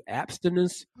us to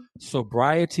abstinence,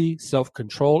 sobriety,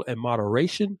 self-control, and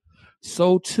moderation,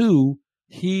 so too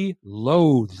he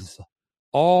loathes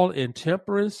all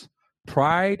intemperance,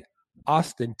 pride,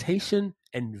 ostentation,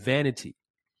 and vanity.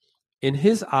 In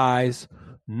his eyes,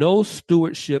 no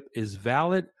stewardship is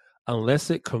valid unless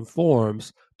it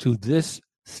conforms to this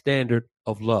standard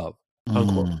of love.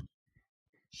 Unquote.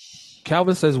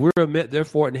 Calvin says we're admit,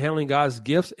 therefore, in handling God's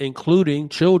gifts, including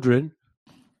children,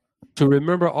 to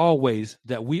remember always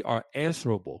that we are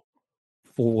answerable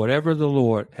for whatever the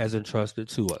Lord has entrusted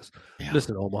to us. Yeah.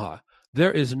 Listen, Omaha,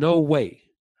 there is no way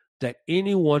that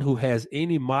anyone who has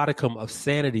any modicum of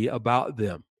sanity about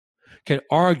them can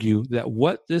argue that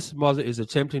what this mother is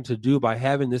attempting to do by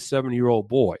having this 7-year-old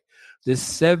boy, this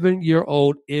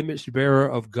 7-year-old image bearer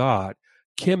of God,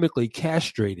 chemically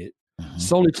castrated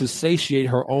solely to satiate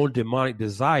her own demonic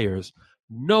desires,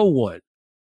 no one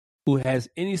who has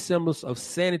any semblance of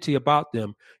sanity about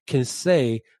them can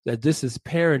say that this is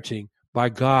parenting by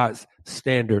God's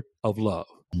standard of love.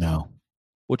 No.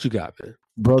 What you got, man?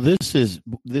 Bro,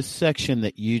 this section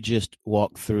that you just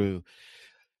walked through.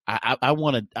 I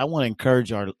want to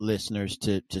encourage our listeners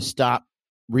to stop,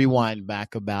 rewind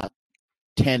back about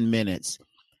 10 minutes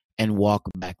and walk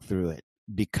back through it,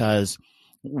 because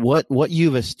what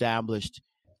you've established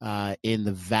in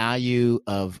the value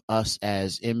of us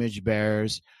as image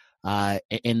bearers, and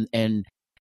in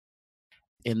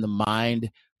the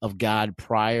mind of God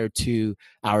prior to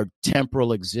our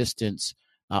temporal existence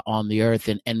on the earth,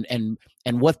 and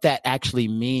what that actually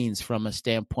means from a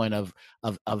standpoint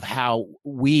of how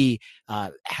we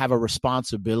have a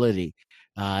responsibility.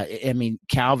 I mean,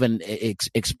 Calvin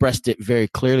expressed it very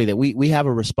clearly that we have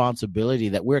a responsibility,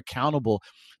 that we're accountable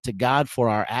to God for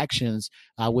our actions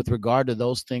with regard to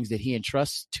those things that he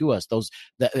entrusts to us,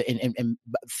 and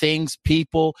things,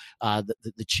 people,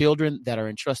 the children that are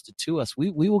entrusted to us.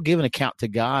 We will give an account to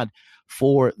God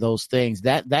for those things.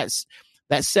 That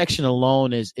section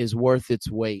alone is worth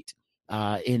its weight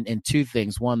in two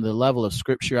things. One, the level of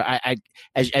scripture.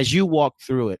 As you walk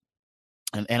through it,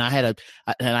 and I had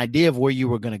an idea of where you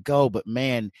were going to go, but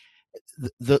man,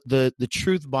 the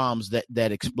truth bombs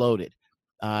that exploded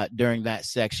during that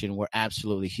section were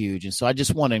absolutely huge. And so I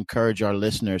just want to encourage our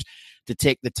listeners to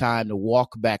take the time to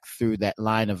walk back through that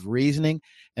line of reasoning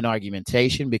and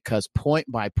argumentation, because point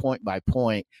by point by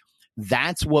point,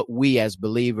 that's what we as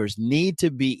believers need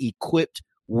to be equipped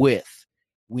with.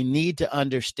 We need to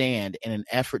understand in an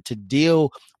effort to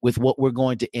deal with what we're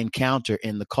going to encounter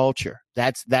in the culture.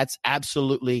 That's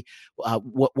absolutely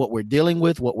what we're dealing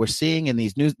with, what we're seeing in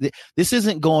these news. This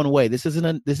isn't going away. This isn't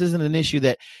an issue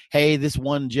that, hey, this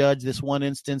one judge, this one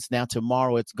instance, now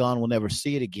tomorrow it's gone, we'll never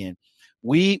see it again.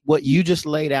 What you just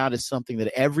laid out is something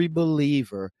that every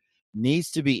believer needs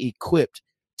to be equipped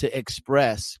to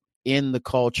express in the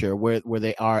culture where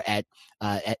they are at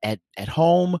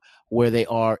home, where they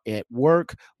are at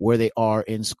work, where they are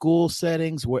in school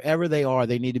settings, wherever they are,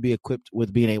 they need to be equipped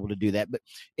with being able to do that. But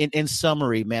in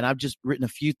summary, man, I've just written a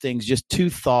few things, just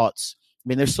two thoughts. I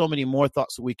mean, there's so many more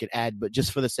thoughts that we could add, but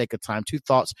just for the sake of time, two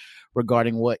thoughts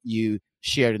regarding what you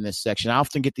shared in this section. I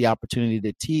often get the opportunity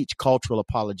to teach cultural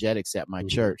apologetics at my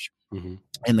church. Mm-hmm.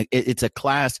 And it's a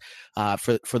class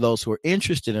for those who are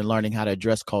interested in learning how to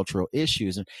address cultural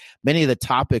issues. And many of the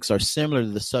topics are similar to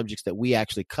the subjects that we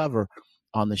actually cover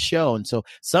on the show. And so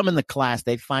some in the class,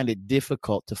 they find it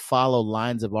difficult to follow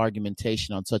lines of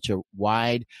argumentation on such a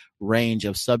wide range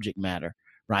of subject matter.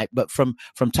 Right. But from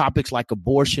topics like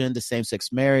abortion to same-sex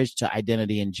marriage to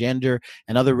identity and gender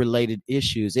and other related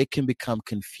issues, it can become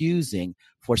confusing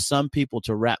for some people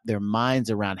to wrap their minds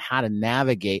around how to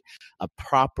navigate a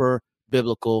proper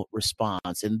biblical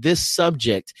response. And this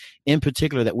subject in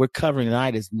particular that we're covering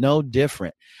tonight is no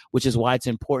different, which is why it's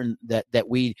important that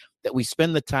we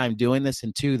spend the time doing this,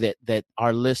 and two, that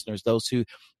our listeners, those who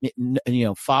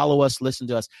follow us,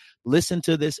 listen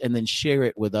to this and then share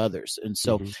it with others. And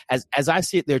so as I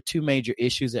see it, there are two major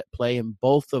issues at play, and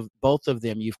both of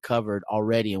them you've covered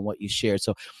already in what you shared.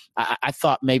 So I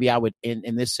thought maybe I would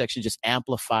in this section just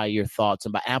amplify your thoughts,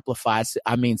 and by amplify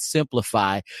I mean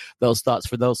simplify those thoughts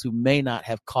for those who may not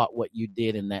have caught what you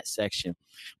did in that section.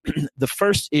 The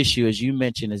first issue, as you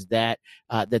mentioned, is that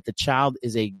the child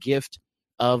is a gift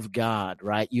of God,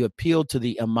 right? You appealed to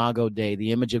the imago Dei,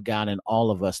 the image of God in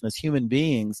all of us. And as human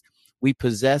beings, we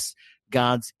possess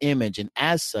God's image, and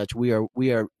as such, we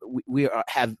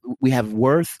have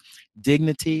worth,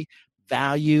 dignity,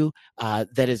 value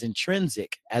that is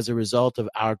intrinsic as a result of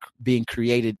our being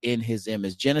created in his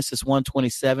image. Genesis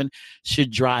 1:27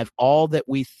 should drive all that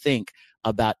we think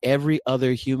about every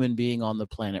other human being on the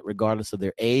planet, regardless of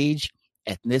their age,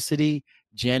 ethnicity,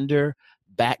 gender,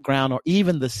 background, or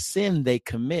even the sin they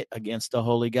commit against a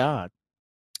holy God.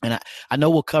 And I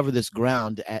know we'll cover this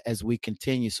ground as we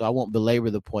continue, so I won't belabor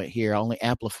the point here. I'll only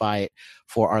amplify it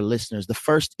for our listeners. The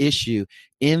first issue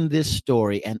in this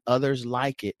story and others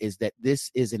like it is that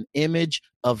this is an image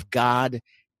of God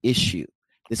issue.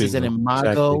 This is an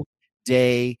Imago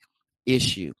Dei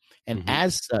issue. And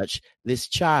as such, this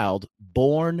child,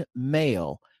 born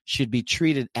male, should be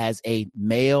treated as a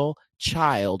male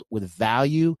child with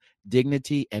value,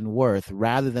 dignity, and worth,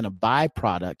 rather than a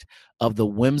byproduct of the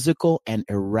whimsical and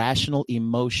irrational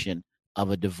emotion of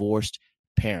a divorced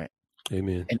parent.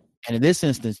 Amen. And in this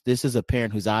instance, this is a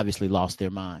parent who's obviously lost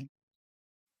their mind.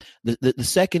 The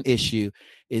second issue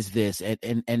is this,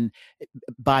 and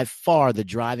by far the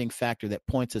driving factor that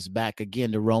points us back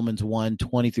again to Romans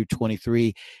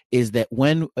 1:20-23 is that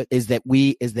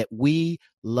we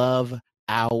love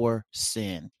our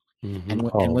sin. And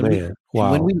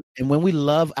when we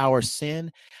love our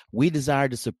sin, we desire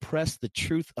to suppress the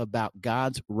truth about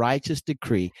God's righteous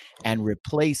decree and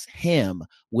replace him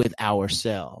with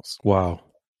ourselves. Wow.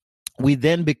 We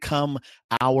then become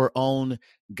our own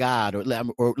God,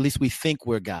 or at least we think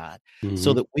we're God,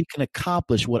 so that we can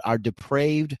accomplish what our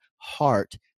depraved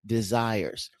heart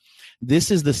desires.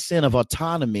 This is the sin of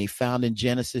autonomy found in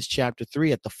Genesis chapter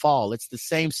 3 at the fall. It's the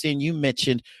same sin you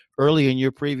mentioned earlier in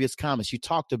your previous comments. You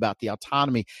talked about the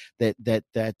autonomy that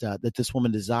this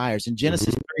woman desires. In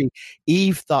Genesis 3,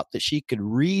 Eve thought that she could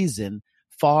reason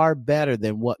far better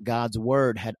than what God's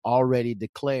word had already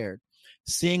declared.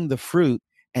 Seeing the fruit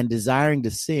and desiring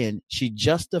to sin, she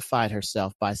justified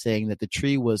herself by saying that the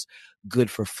tree was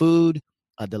good for food,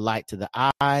 a delight to the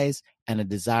eyes, and a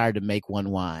desire to make one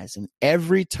wise. And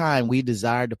every time we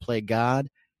desire to play God,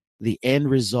 the end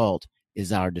result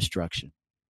is our destruction.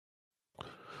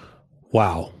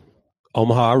 Wow.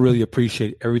 Omaha, I really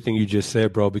appreciate everything you just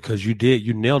said, bro, because you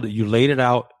nailed it. You laid it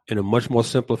out in a much more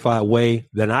simplified way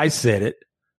than I said it.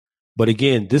 But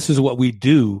again, this is what we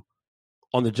do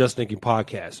on the Just Thinking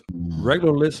podcast.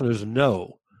 Regular listeners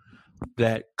know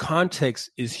that context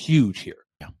is huge here.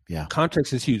 Yeah.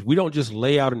 Context is huge. We don't just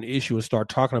lay out an issue and start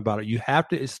talking about it. You have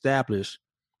to establish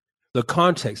the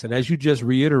context. And as you just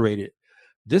reiterated,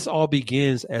 this all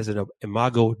begins as an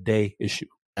Imago Dei issue.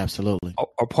 Absolutely.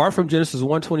 Apart from Genesis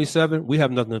 1:27, we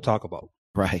have nothing to talk about.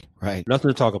 Right. Nothing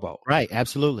to talk about. Right.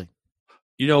 Absolutely.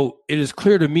 You know, it is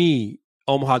clear to me,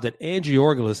 Omaha, that Angie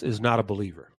Orgelis is not a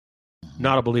believer.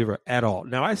 Not a believer at all.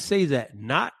 Now, I say that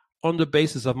not on the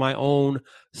basis of my own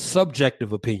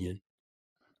subjective opinion,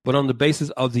 but on the basis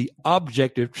of the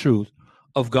objective truth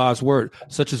of God's word,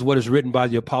 such as what is written by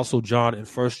the Apostle John in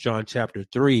 1 John chapter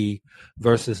 3,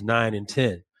 verses 9 and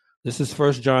 10. This is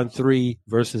 1 John 3,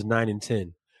 verses 9 and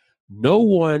 10. No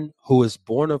one who is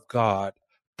born of God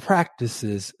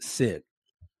practices sin,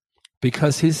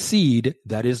 because his seed,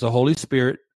 that is the Holy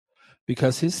Spirit,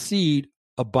 because his seed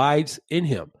abides in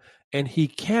him, and he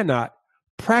cannot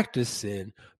practice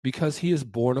sin because he is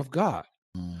born of God.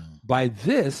 By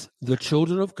this, the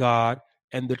children of God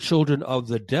and the children of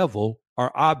the devil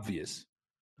are obvious.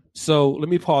 So let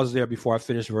me pause there before I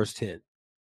finish verse 10.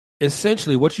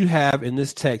 Essentially, what you have in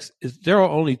this text is there are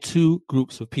only two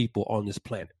groups of people on this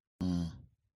planet.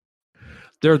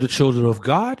 There are the children of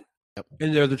God,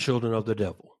 and they're the children of the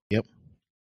devil. Yep.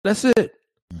 That's it.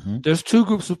 There's two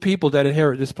groups of people that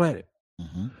inherit this planet.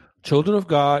 Children of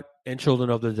God and children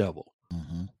of the devil.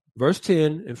 Verse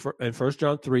 10 in 1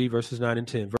 John 3, verses 9 and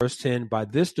 10. Verse 10, by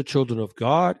this the children of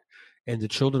God and the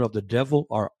children of the devil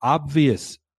are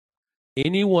obvious.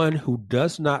 Anyone who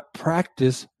does not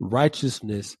practice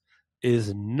righteousness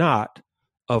is not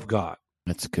of God.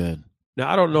 That's good.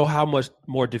 Now, I don't know how much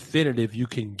more definitive you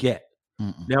can get.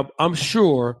 Now, I'm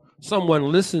sure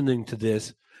someone listening to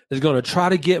this is going to try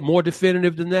to get more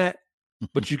definitive than that,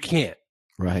 but you can't.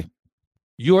 Right.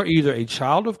 You're either a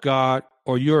child of God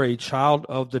or you're a child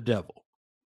of the devil.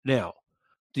 Now,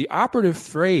 the operative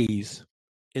phrase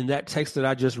in that text that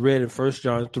I just read in 1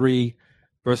 John 3,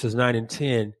 verses 9 and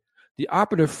 10, the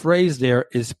operative phrase there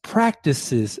is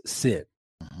practices sin.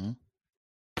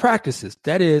 Practices,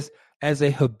 that is, as a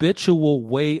habitual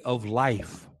way of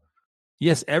life.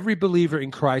 Yes, every believer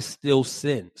in Christ still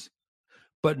sins,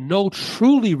 but no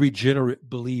truly regenerate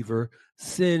believer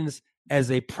sins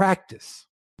as a practice.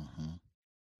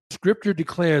 Scripture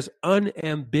declares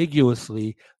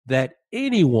unambiguously that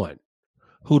anyone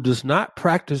who does not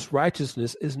practice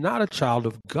righteousness is not a child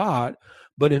of God,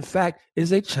 but in fact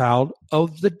is a child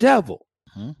of the devil.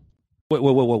 Mm-hmm. Wait,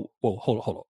 hold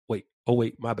on.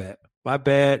 Wait, my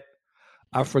bad.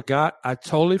 I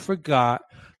totally forgot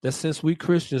that since we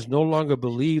Christians no longer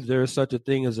believe there is such a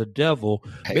thing as a devil,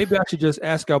 maybe I should just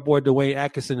ask our boy Dwayne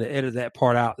Atkinson to edit that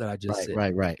part out that I just said.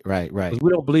 Right.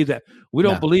 We don't believe that. We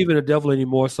don't believe in a devil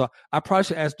anymore. So I probably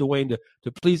should ask Dwayne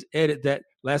to please edit that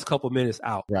last couple minutes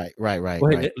out. Right.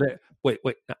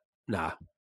 Wait. Nah.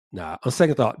 On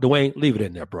second thought, Dwayne, leave it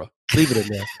in there, bro. Leave it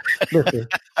in there.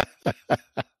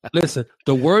 Listen,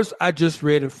 the words I just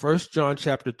read in 1 John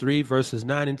chapter 3, verses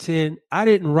 9 and 10, I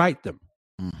didn't write them.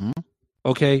 Mm-hmm.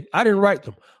 Okay? I didn't write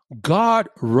them. God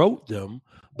wrote them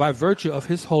by virtue of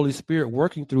his Holy Spirit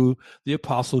working through the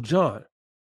Apostle John.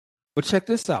 But check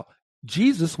this out.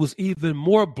 Jesus was even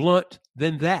more blunt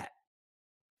than that.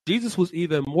 Jesus was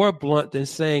even more blunt than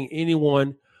saying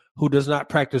anyone who does not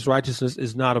practice righteousness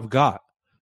is not of God.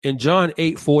 In John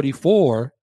 8:44,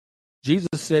 Jesus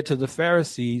said to the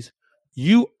Pharisees,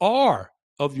 you are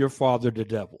of your father, the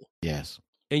devil. Yes.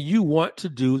 And you want to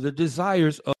do the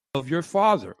desires of your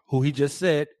father, who he just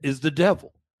said is the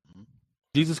devil.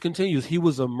 Jesus continues, he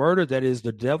was a murderer, that is,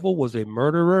 the devil was a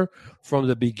murderer from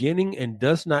the beginning and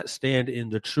does not stand in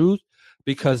the truth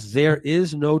because there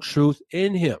is no truth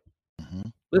in him. Mm-hmm.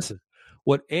 Listen,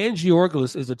 what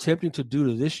Angiorgulus is attempting to do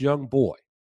to this young boy,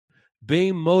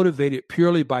 being motivated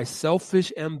purely by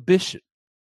selfish ambition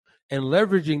and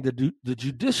leveraging the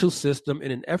judicial system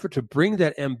in an effort to bring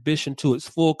that ambition to its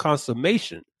full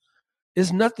consummation,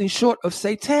 is nothing short of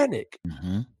satanic.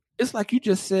 Mm-hmm. It's like you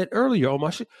just said earlier,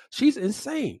 Omar, she's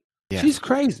insane. Yeah. She's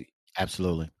crazy.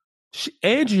 Absolutely.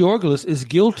 Angiorgulus is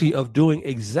guilty of doing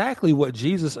exactly what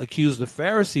Jesus accused the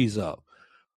Pharisees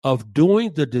of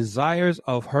doing the desires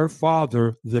of her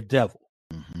father, the devil.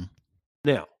 Mm-hmm.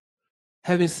 Now,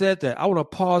 having said that, I want to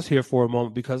pause here for a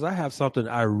moment because I have something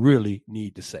I really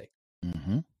need to say.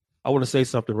 Mm-hmm. I want to say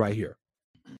something right here.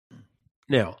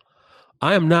 Now,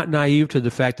 I am not naive to the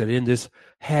fact that in this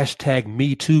hashtag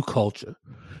Me Too culture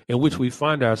in which we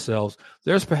find ourselves,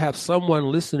 there's perhaps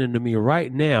someone listening to me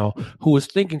right now who is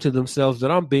thinking to themselves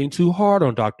that I'm being too hard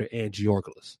on Dr.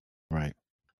 Angiorgulus. Right.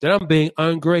 That I'm being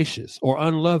ungracious or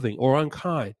unloving or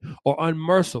unkind or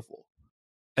unmerciful,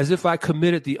 as if I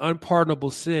committed the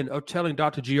unpardonable sin of telling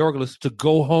Dr. Georgulus to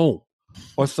go home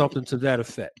or something to that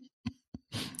effect.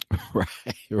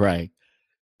 Right.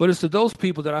 But it's to those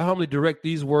people that I humbly direct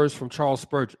these words from Charles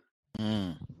Spurgeon.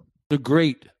 The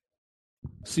great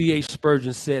C.H.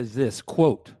 Spurgeon says this,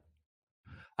 quote,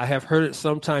 I have heard it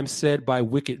sometimes said by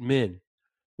wicked men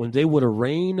when they would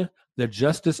arraign the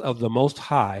justice of the Most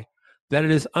High, that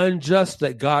it is unjust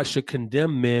that God should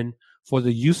condemn men for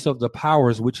the use of the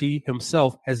powers which he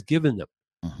himself has given them.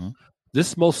 Mm-hmm.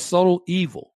 This most subtle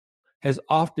evil has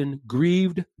often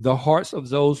grieved the hearts of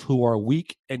those who are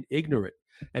weak and ignorant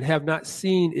and have not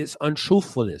seen its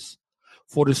untruthfulness.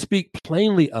 For to speak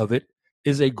plainly of it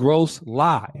is a gross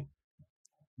lie.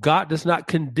 God does not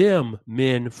condemn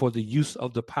men for the use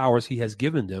of the powers he has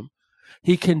given them.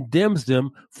 He condemns them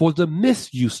for the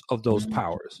misuse of those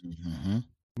powers,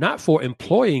 not for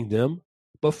employing them,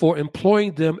 but for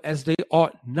employing them as they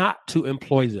ought not to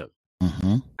employ them,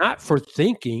 not for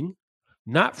thinking,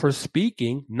 not for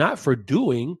speaking, not for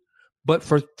doing, but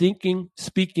for thinking,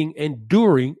 speaking, and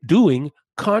doing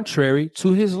contrary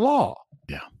to his law.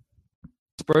 Yeah.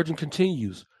 Spurgeon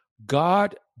continues,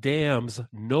 God damns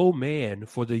no man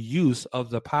for the use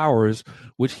of the powers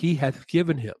which he hath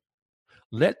given him.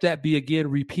 Let that be again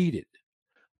repeated.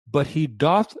 But he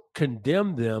doth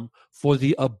condemn them for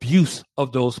the abuse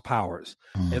of those powers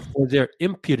and for their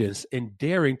impudence in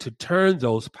daring to turn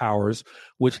those powers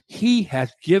which he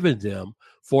hath given them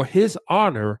for his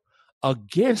honor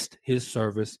against his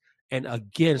service and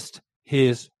against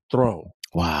his throne.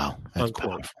 Wow. That's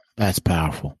powerful. That's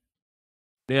powerful.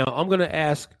 Now, I'm going to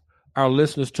ask our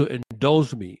listeners to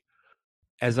indulge me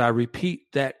as I repeat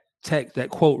that text, that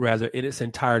quote rather, in its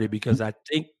entirety, because I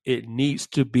think it needs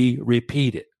to be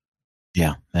repeated.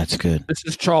 Yeah, that's good. This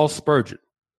is Charles Spurgeon.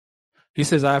 He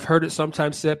says, I have heard it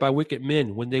sometimes said by wicked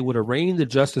men when they would arraign the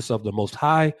justice of the Most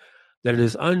High, that it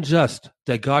is unjust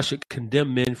that God should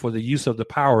condemn men for the use of the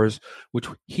powers which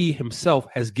he himself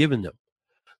has given them.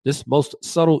 This most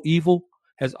subtle evil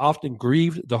has often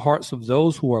grieved the hearts of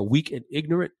those who are weak and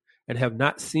ignorant and have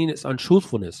not seen its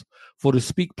untruthfulness. For to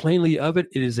speak plainly of it,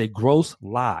 it is a gross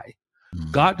lie.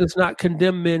 God does not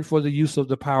condemn men for the use of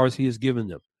the powers he has given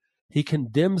them. He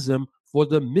condemns them for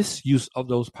the misuse of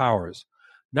those powers,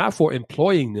 not for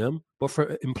employing them, but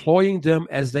for employing them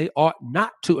as they ought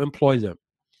not to employ them,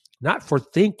 not for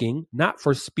thinking, not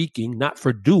for speaking, not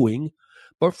for doing,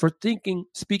 but for thinking,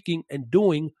 speaking, and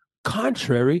doing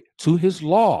contrary to his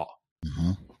law.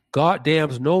 Mm-hmm. God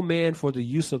damns no man for the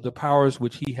use of the powers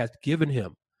which he hath given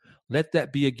him. Let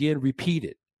that be again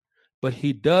repeated. But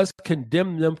he does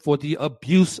condemn them for the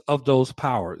abuse of those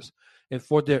powers and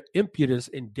for their impudence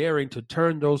in daring to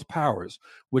turn those powers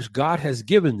which God has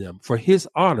given them for his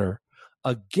honor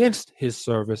against his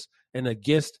service and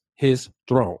against his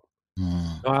throne.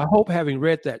 Mm. Now, I hope, having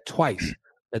read that twice,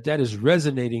 that is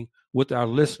resonating with our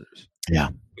listeners. Yeah.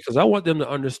 Because I want them to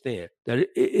understand that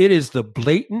it is the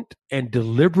blatant and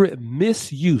deliberate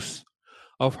misuse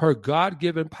of her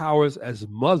God-given powers as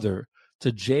mother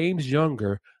to James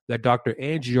Younger that Dr.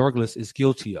 Ann Georgelas is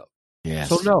guilty of. Yes.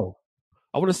 So no,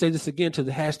 I want to say this again to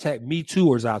the hashtag Me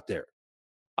Tooers out there.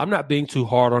 I'm not being too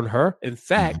hard on her. In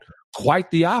fact,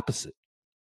 quite the opposite.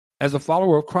 As a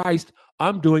follower of Christ,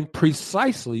 I'm doing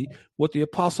precisely what the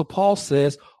Apostle Paul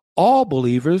says all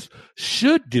believers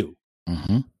should do.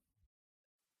 Mm-hmm.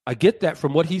 I get that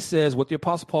from what he says, what the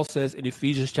Apostle Paul says in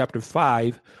Ephesians chapter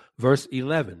 5, verse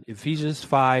 11. Ephesians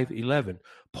 5:11.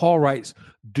 Paul writes,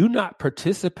 "Do not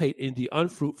participate in the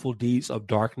unfruitful deeds of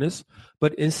darkness,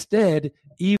 but instead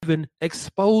even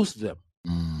expose them."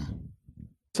 Mm.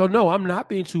 So no, I'm not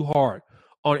being too hard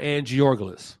on Ann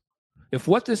Georgelas. If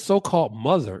what this so-called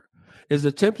mother is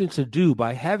attempting to do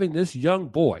by having this young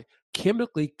boy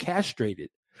chemically castrated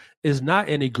is not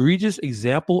an egregious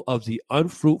example of the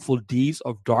unfruitful deeds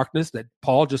of darkness that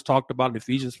Paul just talked about in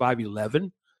Ephesians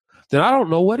 5:11, then I don't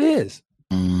know what is.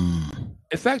 Mm.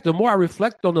 In fact, the more I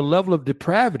reflect on the level of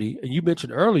depravity, and you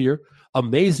mentioned earlier,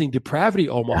 amazing depravity,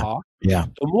 Omaha. Yeah.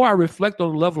 The more I reflect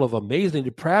on the level of amazing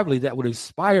depravity that would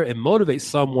inspire and motivate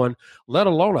someone, let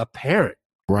alone a parent,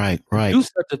 Right. do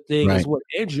such a thing Right. as what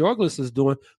Ann Georgelas is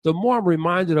doing, the more I'm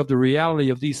reminded of the reality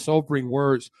of these sobering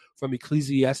words from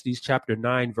Ecclesiastes chapter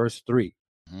 9, verse 3.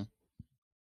 Mm-hmm.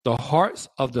 The hearts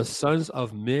of the sons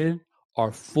of men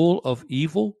are full of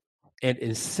evil, and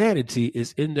insanity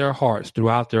is in their hearts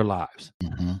throughout their lives.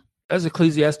 Mm-hmm. That's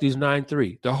Ecclesiastes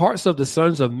 9:3. The hearts of the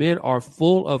sons of men are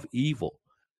full of evil,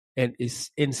 and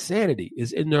insanity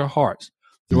is in their hearts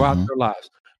throughout their lives.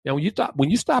 Now, when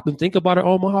you stop and think about it,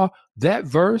 Omaha, that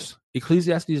verse,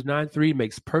 Ecclesiastes 9:3,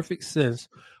 makes perfect sense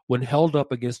when held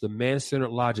up against the man-centered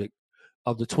logic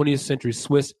of the 20th century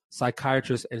Swiss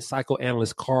psychiatrist and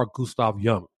psychoanalyst Carl Gustav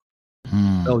Jung,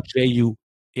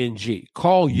 L-J-U-N-G.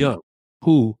 Carl Jung,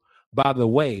 who, by the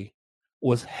way,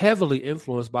 was heavily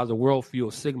influenced by the worldview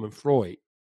of Sigmund Freud,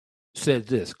 said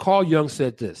this. Carl Jung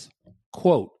said this,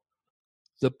 quote,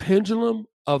 "The pendulum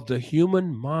of the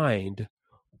human mind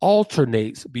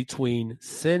alternates between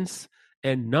sense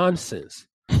and nonsense,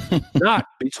 not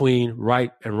between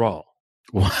right and wrong."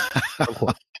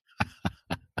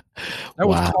 That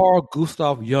was Carl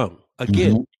Gustav Jung.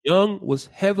 Again, Jung was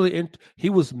he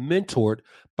was mentored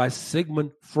by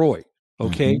Sigmund Freud.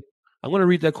 Okay. I'm going to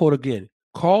read that quote again.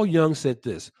 Carl Jung said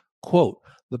this, quote,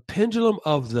 "The pendulum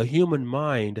of the human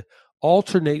mind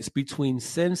alternates between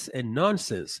sense and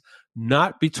nonsense,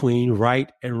 not between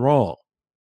right and wrong."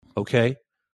 Okay.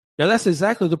 Now, that's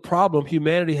exactly the problem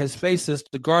humanity has faced since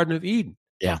the Garden of Eden.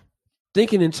 Yeah.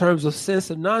 Thinking in terms of sense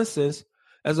and nonsense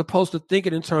as opposed to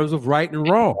thinking in terms of right and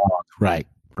wrong. Right.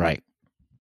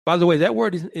 By the way, that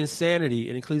word is insanity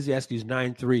in Ecclesiastes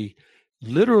 9:3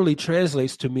 literally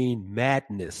translates to mean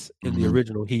madness in the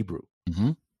original Hebrew.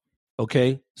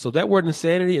 Okay? So that word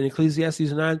insanity in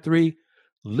Ecclesiastes 9:3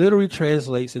 literally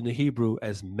translates in the Hebrew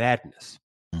as madness.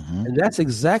 And that's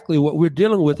exactly what we're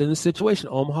dealing with in this situation,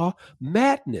 Omaha.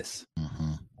 Madness.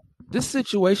 This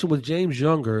situation with James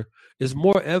Younger is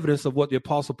more evidence of what the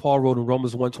Apostle Paul wrote in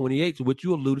Romans 1:28, which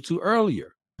you alluded to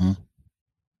earlier.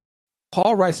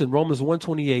 Paul writes in Romans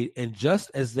 1:28, "And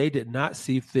just as they did not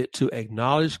see fit to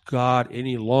acknowledge God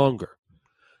any longer,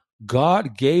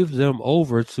 God gave them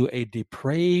over to a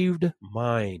depraved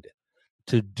mind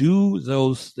to do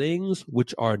those things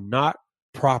which are not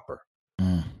proper."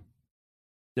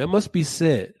 That must be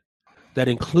said that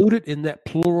included in that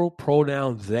plural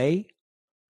pronoun "they,"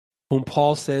 whom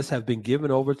Paul says have been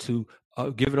given over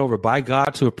by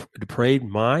God to a depraved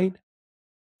mind,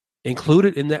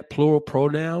 included in that plural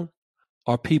pronoun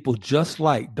are people just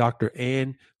like Dr.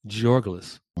 Ann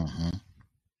Georgelas.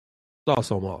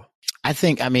 Thoughts, Omar?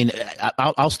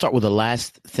 I'll start with the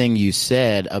last thing you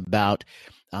said about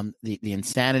the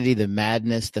insanity, the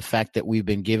madness, the fact that we've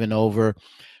been given over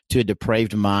to a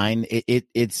depraved mind.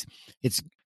 It's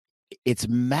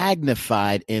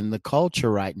magnified in the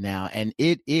culture right now, and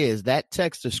it is that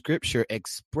text of scripture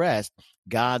expressed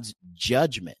God's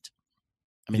judgment.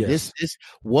 This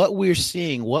what we're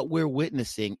seeing, what we're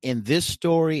witnessing in this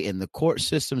story, in the court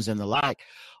systems and the like,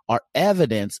 are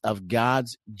evidence of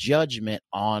God's judgment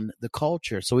on the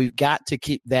culture. So we've got to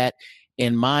keep that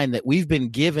in mind, that we've been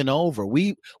given over.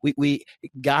 We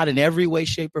God in every way,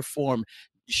 shape, or form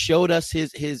showed us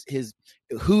his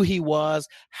who he was,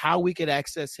 how we could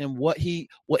access him, what he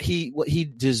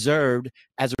deserved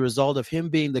as a result of him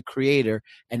being the creator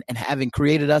and having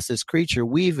created us as creature.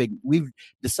 We've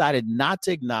decided not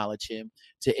to acknowledge him,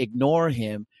 to ignore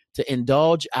him, to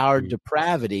indulge our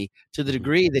depravity to the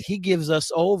degree that he gives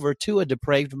us over to a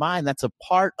depraved mind. That's a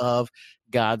part of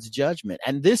God's judgment.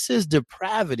 And this is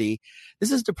depravity.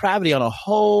 This is depravity on a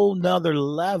whole nother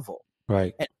level.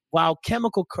 Right. And while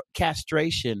chemical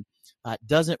castration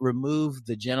doesn't remove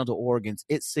the genital organs,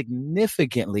 it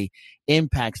significantly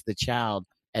impacts the child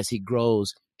as he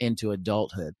grows into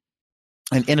adulthood.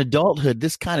 And in adulthood,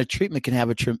 this kind of treatment can have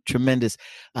a tremendous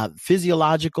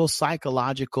physiological,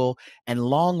 psychological, and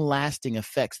long-lasting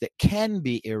effects that can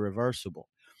be irreversible.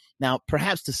 Now,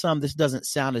 perhaps to some, this doesn't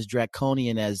sound as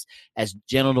draconian as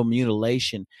genital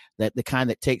mutilation, that the kind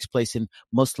that takes place in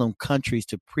Muslim countries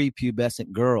to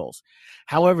prepubescent girls.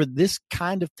 However, this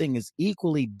kind of thing is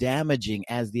equally damaging,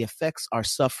 as the effects are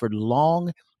suffered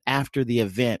long after the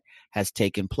event has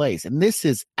taken place. And this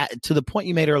is, to the point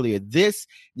you made earlier, this,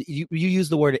 you use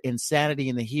the word insanity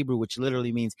in the Hebrew, which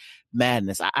literally means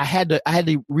madness. I had to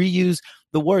reuse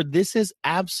the word. This is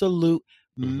absolute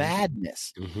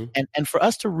madness. And for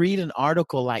us to read an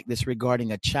article like this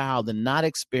regarding a child and not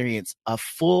experience a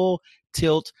full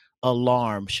tilt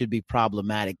alarm should be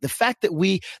problematic. The fact that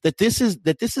this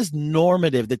is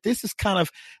normative, that this is kind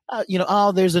of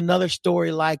there's another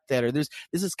story like that, or this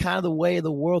is kind of the way of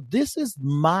the world. This is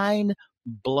mind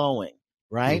blowing,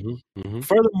 right?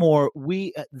 Furthermore,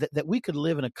 that we could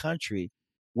live in a country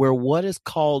where what is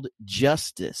called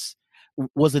justice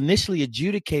was initially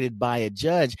adjudicated by a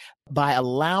judge by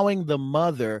allowing the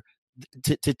mother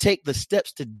to take the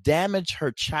steps to damage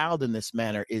her child in this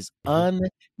manner is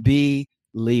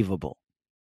unbelievable.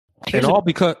 And all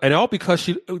because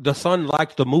the son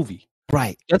liked the movie.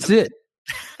 Right. That's it.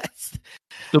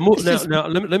 The movie. Now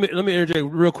let me interject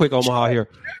real quick, Omaha. Here,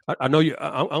 I know you.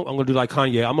 I'm gonna do like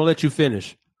Kanye. I'm gonna let you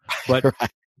finish, but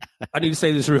I need to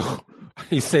say this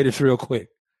real quick.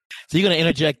 So you're going to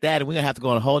interject that, and we're going to have to go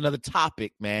on a whole other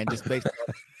topic, man, just based on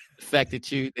the fact that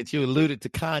you alluded to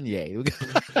Kanye.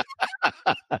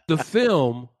 The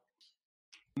film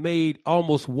made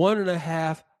almost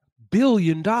 $1.5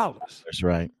 billion. That's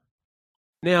right.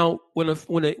 Now, when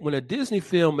a Disney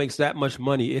film makes that much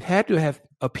money, it had to have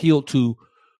appealed to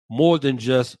more than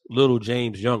just little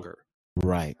James Younger.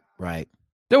 Right, right.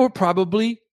 There were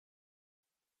probably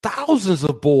thousands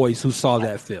of boys who saw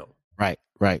that film. Right,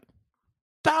 right.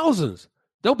 Thousands.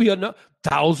 There'll be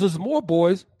thousands more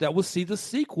boys that will see the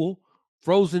sequel,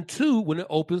 Frozen 2, when it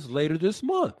opens later this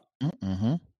month.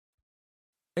 Mm-hmm.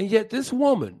 And yet this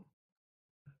woman,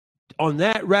 on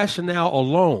that rationale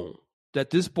alone,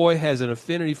 that this boy has an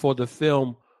affinity for the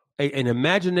film, an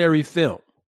imaginary film,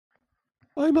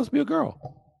 well, he must be a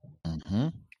girl. Mm-hmm.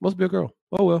 Must be a girl.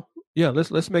 Oh, well, yeah,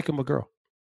 let's make him a girl.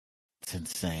 It's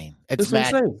insane. It's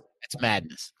insane. It's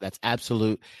madness. That's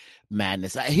absolute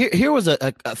madness. Here was a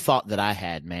thought that I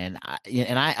had, man,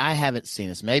 I haven't seen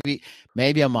this. Maybe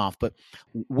I'm off, but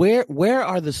where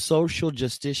are the social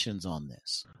justicians on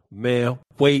this? Man,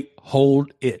 wait,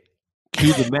 hold it.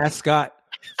 Cue the mascot.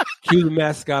 Cue the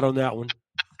mascot on that one,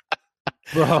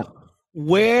 bro.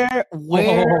 Where?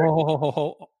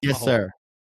 Yes, sir.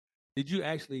 Did you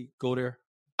actually go there?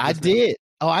 I did.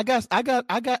 Oh, I got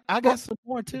some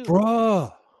more too,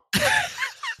 bro.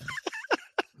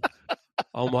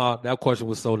 Omar, that question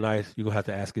was so nice. You're gonna have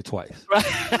to ask it twice.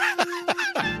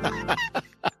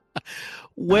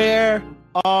 Where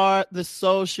are the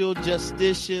social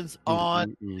justicians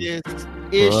on this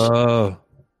issue?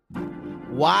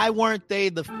 Why weren't they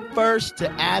the first to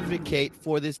advocate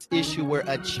for this issue where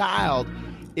a child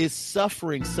is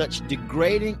suffering such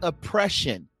degrading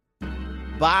oppression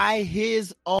by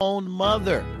his own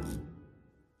mother?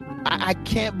 I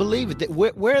can't believe it.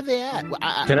 Where are they at?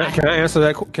 Can I answer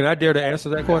that? Can I dare to answer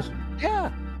that question?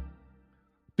 Yeah.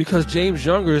 Because James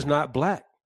Younger is not black.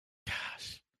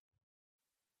 Gosh.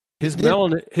 His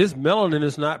melanin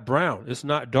is not brown. It's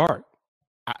not dark.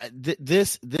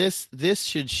 This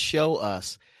should show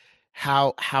us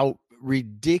how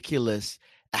ridiculous,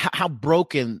 how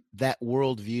broken that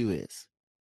worldview is.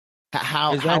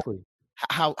 How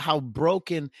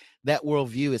broken that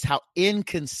worldview is. How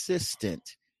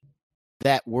inconsistent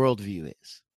that worldview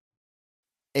is.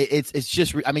 It's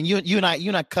just. I mean, you and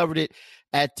I covered it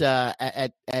at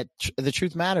the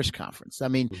Truth Matters conference. I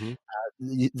mean,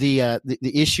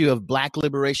 the issue of Black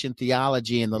liberation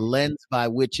theology and the lens by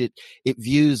which it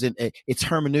views and its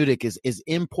hermeneutic is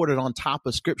imported on top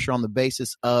of Scripture on the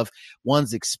basis of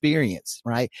one's experience,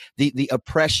 right? The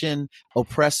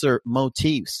oppressor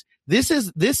motifs. This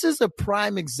is a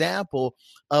prime example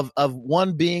of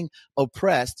one being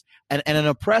oppressed and an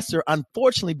oppressor,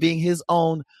 unfortunately, being his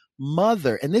own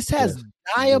mother. And this has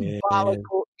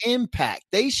diabolical impact.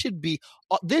 This should be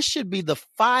the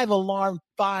 5-alarm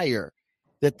fire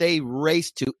that they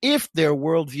race to if their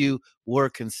worldview were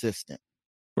consistent.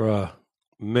 Bruh,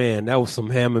 man, that was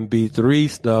some Hammond B3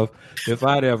 stuff if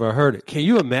I'd ever heard it. Can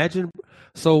you imagine?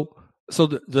 So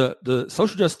the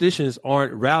social justicians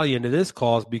aren't rallying to this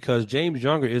cause because James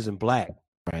Younger isn't Black.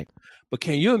 Right. But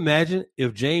can you imagine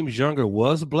if James Younger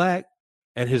was Black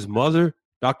and his mother,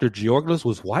 Dr. Georgelas,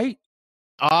 was white?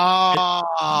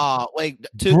 Oh, wait.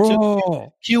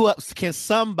 To cue up, can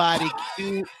somebody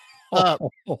cue up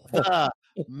the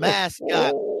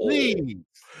mascot, please?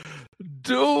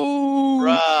 Dude.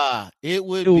 Bruh, it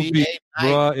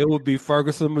would be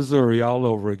Ferguson, Missouri all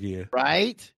over again.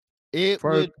 Right? It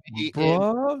would be.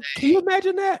 Bruh, can you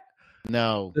imagine that?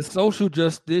 No. The social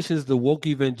justicians, the woke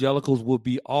evangelicals would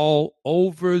be all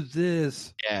over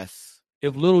this. Yes.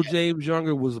 If little James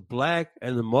Younger was Black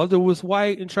and the mother was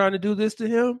white and trying to do this to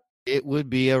him, it would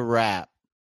be a wrap,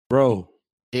 bro.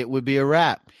 It would be a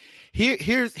wrap.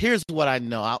 Here's what I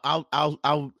know.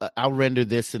 I'll render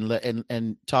this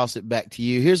and toss it back to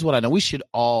you. Here's what I know. We should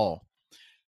all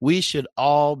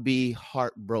be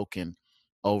heartbroken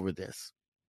over this.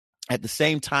 At the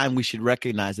same time, we should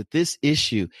recognize that this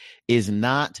issue is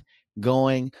not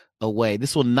going away.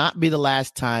 This will not be the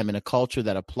last time in a culture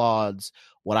that applauds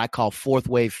what I call fourth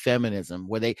wave feminism,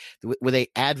 where they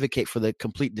advocate for the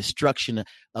complete destruction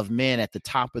of men at the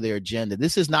top of their agenda.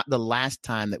 This is not the last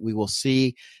time that we will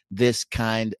see this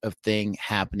kind of thing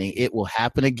happening. It will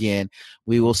happen again.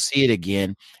 We will see it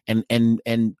again. And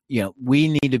we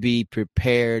need to be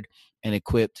prepared and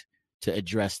equipped to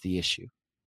address the issue.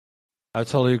 I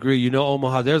totally agree. You know,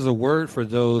 Omaha, there's a word for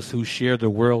those who share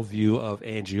the worldview of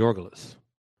Angie Georgelas.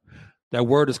 That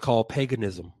word is called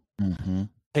paganism. Mm-hmm.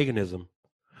 Paganism.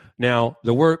 Now,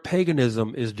 the word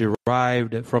paganism is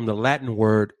derived from the Latin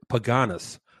word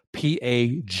paganus,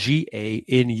 Paganus,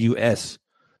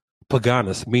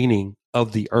 paganus, meaning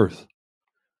of the earth.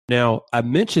 Now, I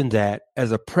mentioned that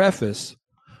as a preface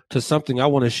to something I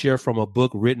want to share from a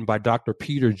book written by Dr.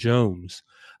 Peter Jones.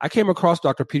 I came across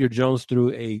Dr. Peter Jones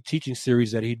through a teaching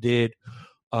series that he did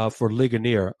for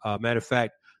Ligonier. Matter of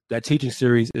fact, that teaching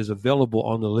series is available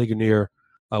on the Ligonier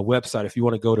website if you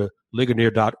want to go to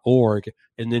ligonier.org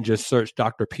and then just search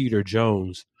Dr. Peter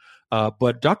Jones.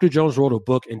 But Dr. Jones wrote a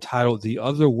book entitled The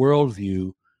Other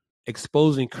Worldview,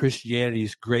 Exposing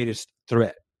Christianity's Greatest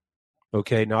Threat.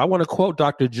 Okay, now I want to quote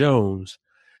Dr. Jones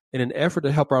in an effort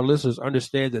to help our listeners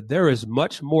understand that there is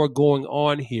much more going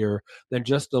on here than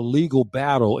just a legal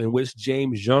battle in which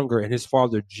James Younger and his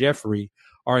father Jeffrey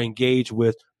are engaged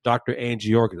with Dr.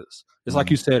 Angie Georgelas. It's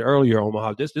like you said earlier,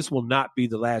 Omaha, this will not be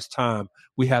the last time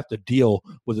we have to deal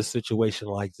with a situation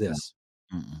like this.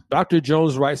 Dr.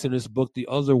 Jones writes in his book, The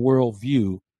Other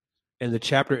Worldview, in the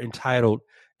chapter entitled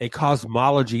A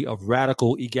Cosmology of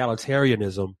Radical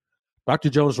Egalitarianism. Dr.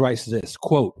 Jones writes this,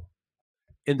 quote,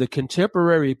 in the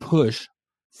contemporary push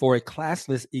for a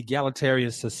classless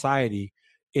egalitarian society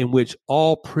in which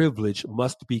all privilege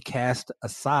must be cast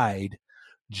aside,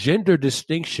 gender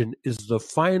distinction is the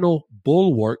final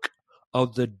bulwark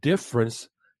of the difference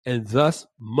and thus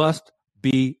must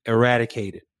be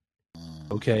eradicated.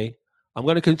 Okay, I'm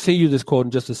going to continue this quote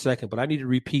in just a second, but I need to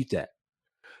repeat that.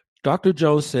 Dr.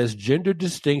 Jones says gender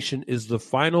distinction is the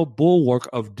final bulwark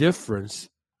of difference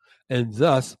and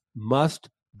thus must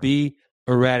be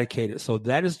eradicated. So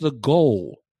that is the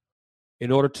goal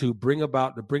in order to bring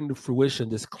to fruition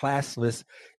this classless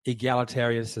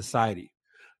egalitarian society.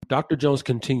 Dr. Jones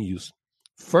continues,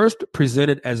 first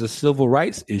presented as a civil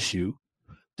rights issue,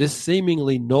 this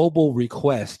seemingly noble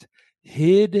request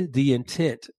hid the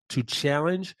intent to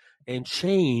challenge and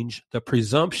change the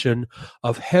presumption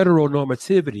of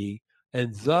heteronormativity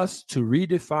and thus to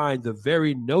redefine the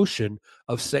very notion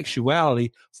of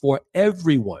sexuality for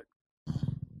everyone.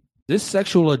 This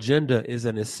sexual agenda is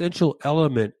an essential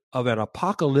element of an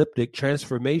apocalyptic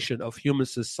transformation of human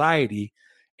society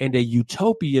and a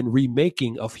utopian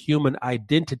remaking of human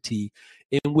identity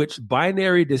in which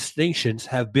binary distinctions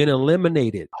have been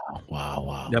eliminated.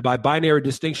 Wow. Now, by binary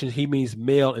distinctions, he means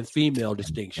male and female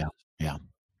distinctions. Yeah.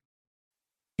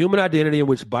 Human identity in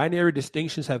which binary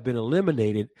distinctions have been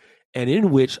eliminated and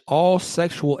in which all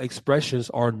sexual expressions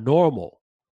are normal.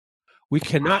 We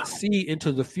cannot see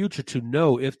into the future to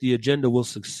know if the agenda will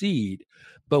succeed,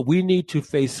 but we need to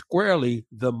face squarely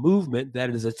the movement that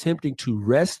is attempting to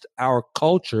wrest our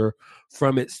culture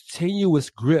from its tenuous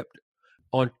grip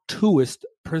on twoist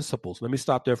principles. Let me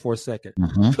stop there for a second.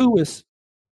 Twoist,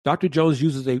 Dr. Jones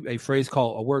uses a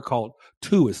word called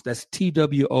twoist. That's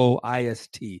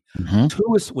TWOIST.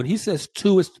 Twoist, when he says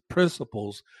twoist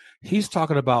principles, he's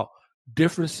talking about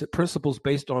different principles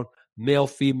based on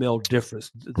male-female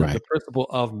difference, the principle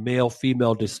of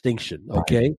male-female distinction,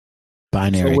 okay?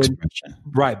 Binary expression.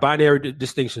 Right, binary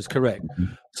distinctions, correct.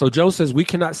 So Jones says we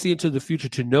cannot see into the future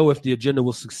to know if the agenda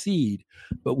will succeed,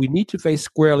 but we need to face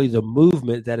squarely the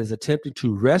movement that is attempting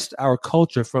to wrest our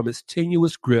culture from its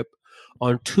tenuous grip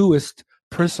on twoist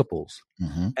principles.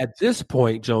 At this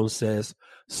point, Jones says,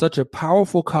 such a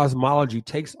powerful cosmology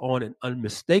takes on an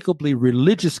unmistakably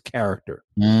religious character.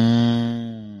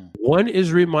 One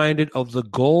is reminded of the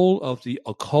goal of the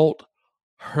occult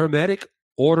Hermetic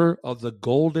Order of the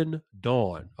Golden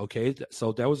Dawn. Okay,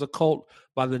 so there was a cult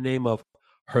by the name of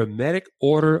Hermetic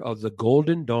Order of the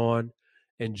Golden Dawn,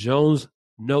 and Jones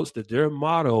notes that their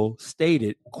motto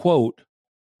stated, quote,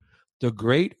 "The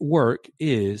great work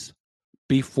is,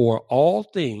 before all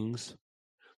things,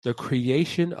 the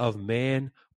creation of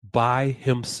man by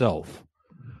himself.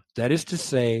 That is to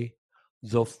say,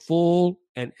 the full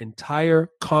and entire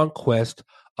conquest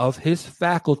of his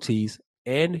faculties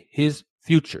and his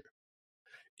future.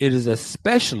 It is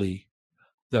especially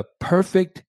the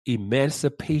perfect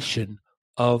emancipation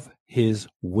of his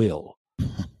will,"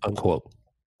 unquote.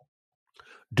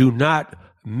 Do not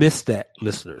miss that,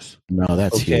 listeners. No,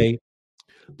 that's huge.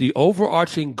 The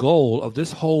overarching goal of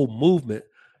this whole movement,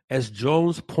 as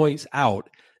Jones points out,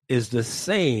 is the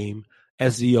same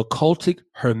as the occultic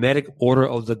Hermetic Order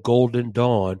of the Golden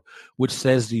Dawn, which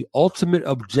says the ultimate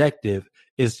objective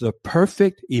is the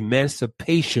perfect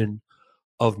emancipation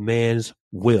of man's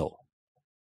will.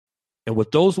 And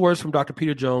with those words from Dr.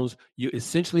 Peter Jones, you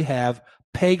essentially have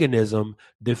paganism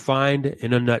defined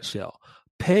in a nutshell.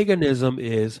 Paganism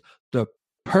is the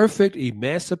perfect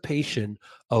emancipation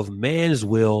of man's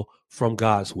will from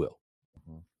God's will.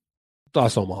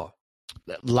 Thoughts, Omaha?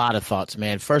 A lot of thoughts,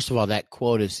 man. First of all, that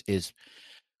quote is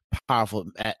powerful.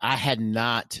 I had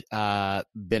not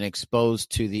been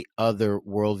exposed to the other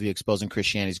worldview exposing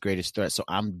Christianity's greatest threat. So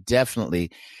I'm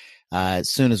definitely, as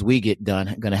soon as we get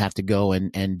done, going to have to go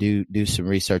and do some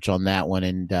research on that one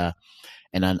and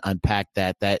unpack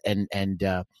that. And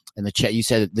the chat, you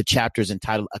said the chapter is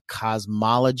entitled "A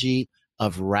Cosmology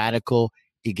of Radical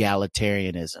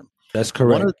Egalitarianism." That's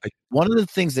correct. One of the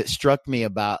things that struck me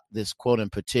about this quote in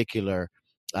particular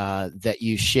that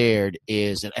you shared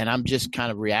is, and I'm just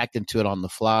kind of reacting to it on the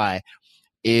fly,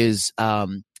 is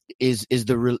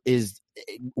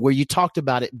where you talked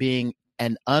about it being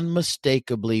an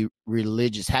unmistakably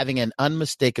religious, having an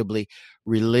unmistakably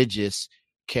religious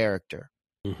character.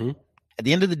 At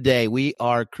the end of the day, we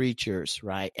are creatures,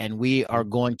 right? And we are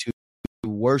going to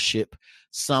worship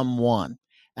someone.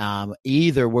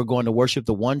 Either we're going to worship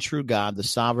the one true God, the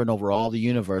sovereign over all the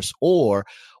universe, or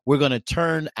we're going to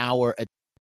turn our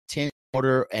attention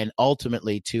order and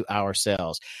ultimately to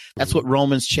ourselves. That's what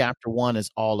Romans chapter 1 is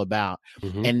all about.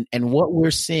 And what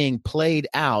we're seeing played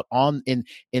out in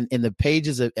the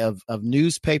pages of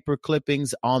newspaper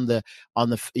clippings on the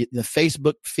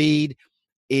Facebook feed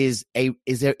is a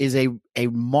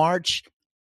march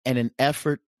and an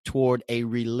effort toward a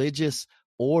religious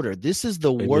order. This is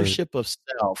the worship of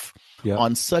self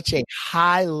on such a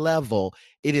high level.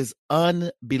 It is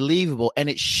unbelievable, and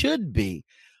it should be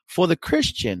for the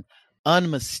Christian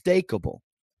unmistakable.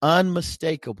 And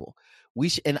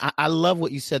I love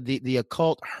what you said, the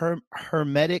occult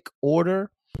Hermetic Order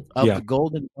of the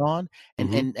Golden Dawn,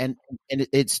 and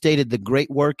it stated the great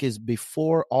work is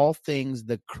before all things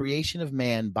the creation of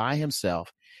man by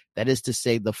himself. That is to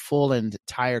say, the full and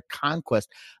entire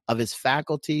conquest of his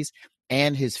faculties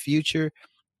and his future.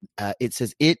 It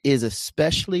says it is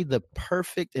especially the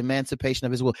perfect emancipation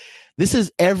of his will. This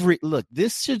is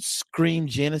this should scream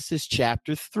Genesis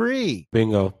chapter 3.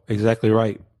 Bingo. Exactly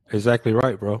right,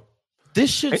 bro.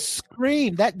 This should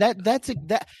scream that.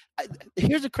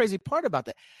 Here's the crazy part about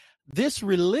that. This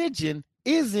religion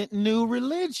isn't new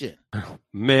religion.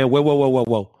 Man,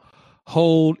 whoa.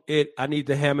 Hold it. I need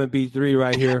the Hammond B3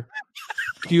 right here.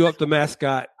 Cue up the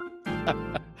mascot.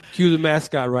 Cue the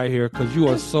mascot right here, because you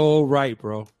are so right,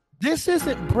 bro. This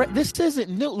isn't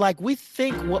new. Like, we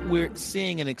think what we're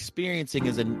seeing and experiencing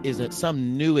is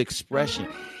some new expression.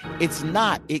 It's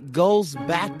not. It goes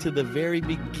back to the very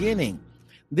beginning.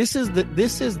 This is the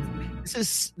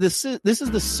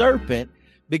serpent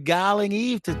beguiling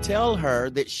Eve to tell her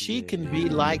that she can be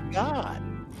like God.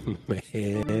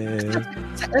 Man.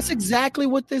 That's exactly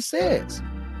what this is.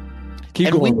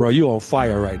 Keep going, bro. You on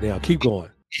fire right now. Keep going.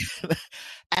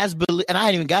 And I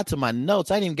ain't even got to my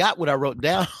notes. I ain't even got what I wrote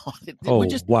down.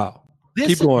 Wow.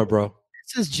 Keep going, bro.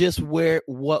 This is just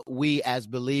what we as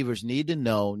believers need to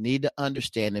know, need to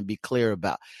understand, and be clear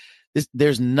about.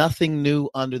 There's nothing new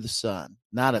under the sun.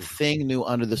 Not a thing new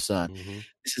under the sun. Mm-hmm.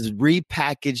 This is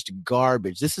repackaged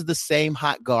garbage. This is the same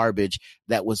hot garbage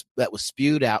that was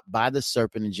spewed out by the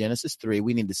serpent in Genesis 3.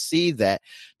 We need to see that,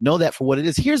 know that for what it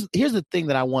is. Here's the thing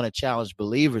that I want to challenge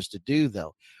believers to do,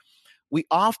 though. We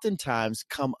oftentimes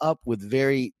come up with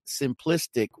very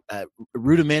simplistic,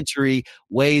 rudimentary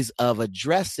ways of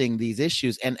addressing these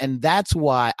issues. And that's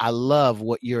why I love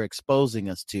what you're exposing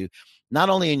us to. Not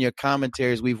only in your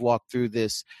commentaries, we've walked through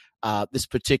this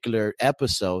particular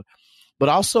episode, but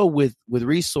also with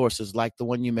resources like the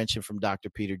one you mentioned from Dr.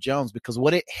 Peter Jones, because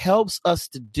what it helps us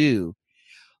to do,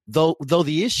 though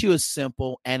the issue is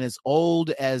simple and as old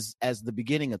as the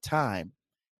beginning of time,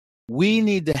 we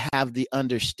need to have the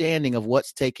understanding of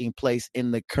what's taking place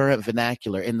in the current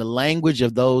vernacular, in the language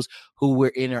of those who we're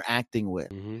interacting with,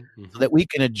 so that we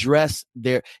can address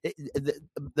the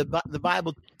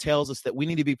Bible tells us that we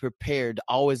need to be prepared to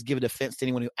always give a defense to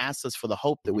anyone who asks us for the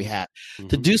hope that we have,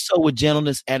 to do so with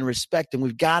gentleness and respect. And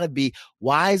we've got to be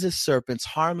wise as serpents,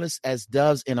 harmless as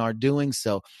doves in our doing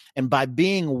so. And by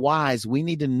being wise, we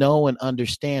need to know and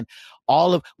understand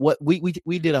all of what we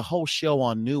did a whole show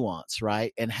on nuance,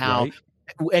 right? And how, right.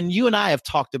 And you and I have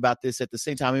talked about this at the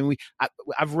same time. I mean,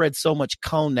 I've read so much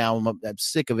Cone now. I'm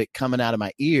sick of it coming out of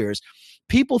my ears.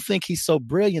 People think he's so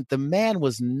brilliant. The man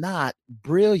was not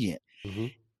brilliant. Mm-hmm.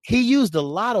 He used a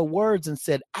lot of words and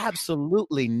said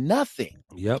absolutely nothing.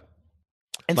 Yep.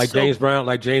 And like James Brown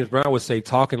would say,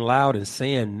 talking loud and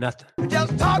saying nothing.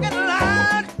 Just talking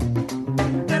loud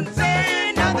and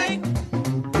saying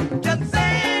nothing. Just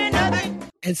saying nothing.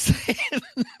 And saying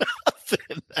nothing.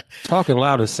 Talking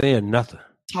loud and saying nothing.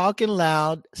 Talking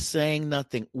loud, saying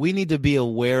nothing. We need to be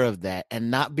aware of that and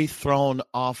not be thrown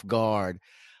off guard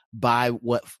by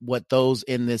what those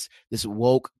in this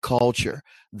woke culture,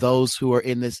 those who are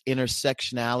in this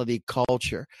intersectionality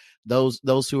culture, those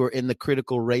who are in the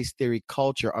critical race theory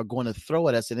culture are going to throw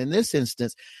at us. And in this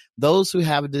instance, those who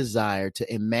have a desire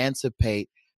to emancipate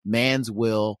man's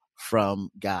will from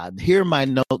God. Here are my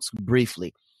notes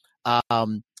briefly.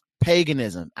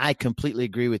 Paganism. I completely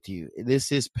agree with you.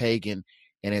 This is pagan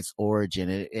in its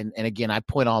origin. And again, I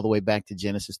point all the way back to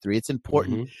Genesis 3. It's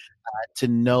important to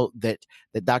note that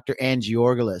Dr. Ann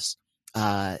Georgelas,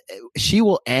 she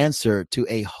will answer to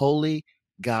a holy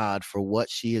God for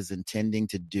what she is intending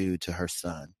to do to her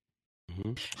son.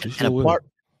 Mm-hmm. And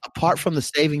apart from the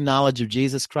saving knowledge of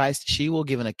Jesus Christ, she will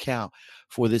give an account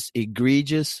for this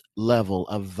egregious level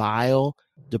of vile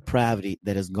depravity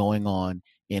that is going on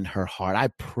in her heart. I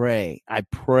pray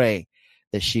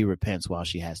that she repents while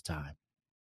she has time.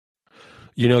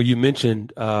 You know, you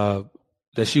mentioned that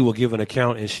she will give an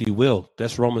account, and she will.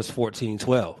 That's Romans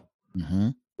 14:12. Mm-hmm.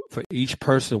 For each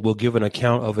person will give an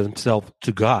account of himself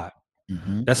to God.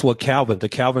 Mm-hmm. That's what the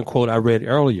Calvin quote I read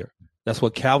earlier. That's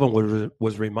what Calvin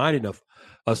was reminding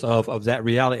us of that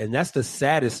reality. And that's the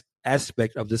saddest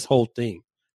aspect of this whole thing,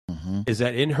 is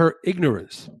that in her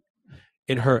ignorance,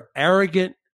 in her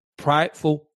arrogant,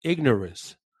 prideful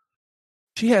ignorance,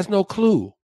 she has no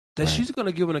clue that she's going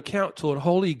to give an account to a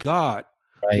holy God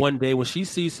one day when she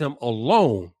sees him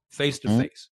alone, face to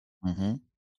face. Mm-hmm.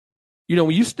 You know,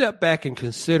 when you step back and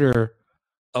consider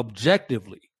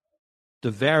objectively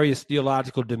the various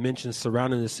theological dimensions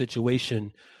surrounding the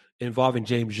situation involving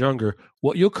James Younger,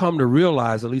 what you'll come to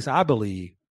realize, at least I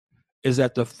believe, is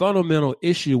that the fundamental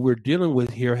issue we're dealing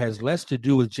with here has less to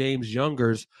do with James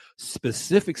Younger's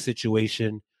specific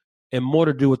situation and more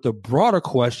to do with the broader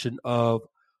question of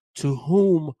to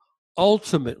whom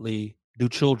ultimately do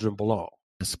children belong?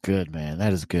 That's good, man.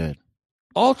 That is good.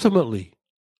 Ultimately,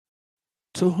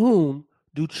 to whom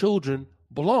do children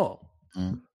belong?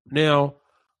 Mm-hmm. Now,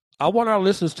 I want our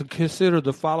listeners to consider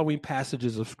the following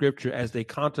passages of Scripture as they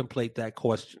contemplate that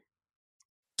question.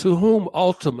 To whom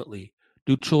ultimately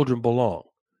do children belong?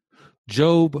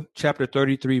 Job chapter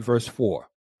 33, verse 4.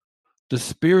 The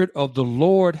Spirit of the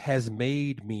Lord has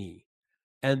made me,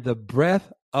 and the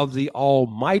breath of the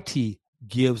Almighty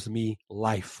gives me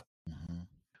life. Mm-hmm.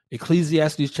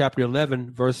 Ecclesiastes chapter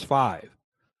 11, verse 5.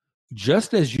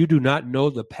 Just as you do not know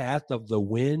the path of the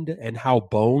wind and how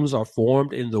bones are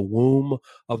formed in the womb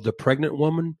of the pregnant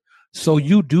woman, so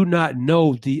you do not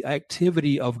know the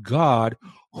activity of God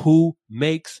who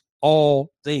makes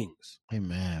all things.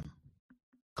 Amen.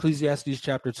 Ecclesiastes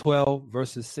chapter 12,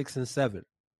 verses 6 and 7.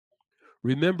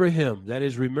 Remember him, that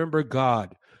is, remember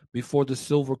God, before the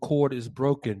silver cord is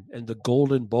broken and the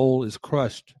golden bowl is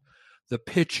crushed. The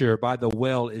pitcher by the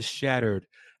well is shattered,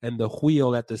 and the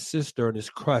wheel at the cistern is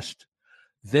crushed.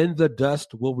 Then the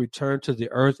dust will return to the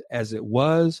earth as it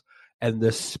was, and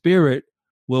the spirit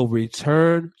will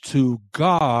return to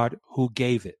God who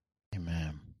gave it.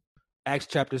 Amen. Acts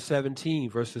chapter 17,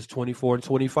 verses 24 and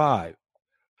 25.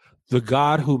 The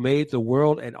God who made the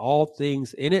world and all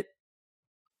things in it.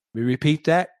 Let me repeat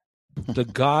that. The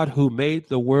God who made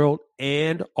the world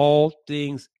and all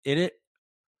things in it,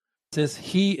 since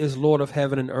he is Lord of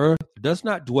heaven and earth, does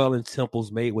not dwell in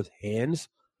temples made with hands,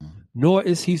 nor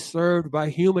is he served by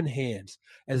human hands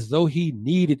as though he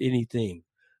needed anything,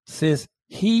 since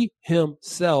he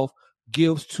himself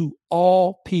gives to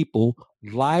all people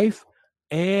life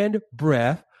and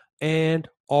breath and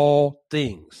all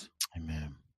things.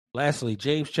 Amen. Lastly,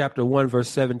 James chapter 1, verse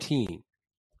 17.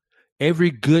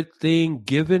 Every good thing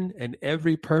given and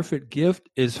every perfect gift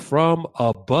is from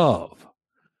above,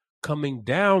 coming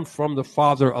down from the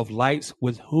Father of lights,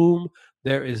 with whom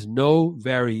there is no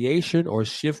variation or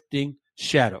shifting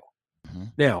shadow. Mm-hmm.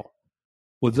 Now,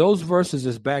 with those verses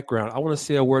as background, I want to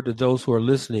say a word to those who are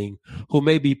listening who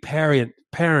may be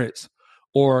parents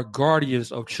or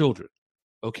guardians of children.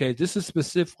 Okay, this is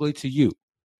specifically to you.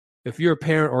 If you're a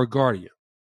parent or a guardian,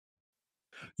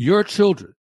 your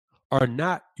children are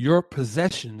not your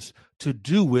possessions to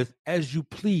do with as you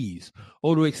please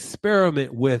or to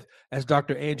experiment with, as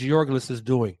Dr. Angie Yorglis is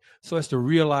doing, so as to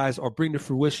realize or bring to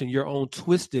fruition your own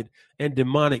twisted and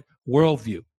demonic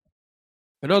worldview.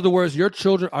 In other words, your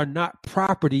children are not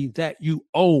property that you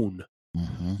own.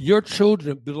 Mm-hmm. Your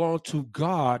children belong to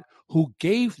God who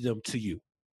gave them to you.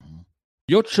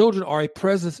 Your children are a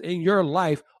presence in your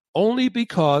life only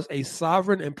because a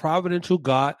sovereign and providential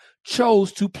God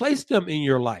chose to place them in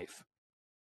your life.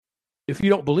 If you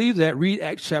don't believe that, read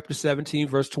Acts chapter 17,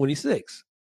 verse 26.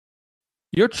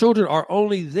 Your children are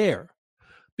only there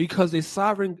because a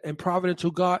sovereign and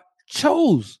providential God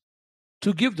chose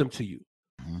to give them to you.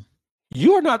 Mm-hmm.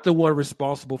 You are not the one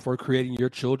responsible for creating your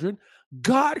children.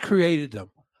 God created them.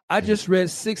 I just read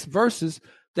 6 verses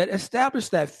that establish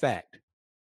that fact.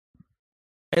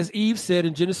 As Eve said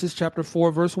in Genesis chapter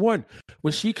 4, verse 1,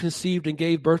 when she conceived and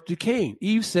gave birth to Cain,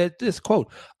 Eve said this, quote,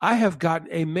 I have gotten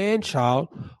a man-child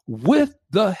with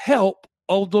the help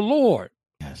of the Lord.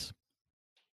 Yes.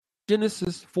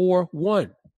 Genesis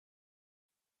 4:1.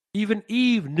 Even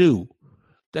Eve knew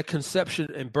that conception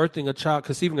and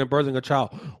conceiving and birthing a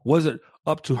child wasn't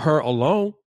up to her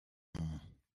alone.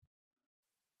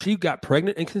 She got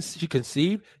pregnant and she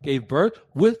conceived, gave birth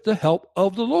with the help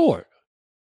of the Lord.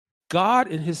 God,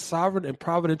 in his sovereign and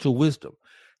providential wisdom,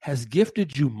 has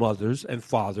gifted you mothers and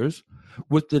fathers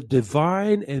with the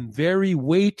divine and very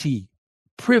weighty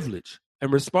privilege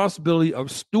and responsibility of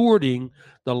stewarding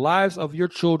the lives of your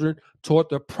children toward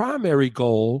the primary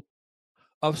goal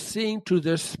of seeing to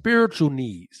their spiritual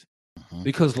needs. Mm-hmm.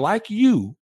 Because like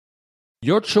you,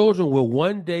 your children will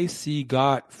one day see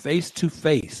God face to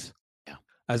face.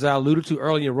 As I alluded to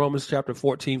earlier in Romans chapter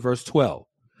 14, verse 12.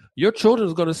 Your children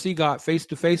are going to see God face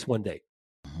to face one day.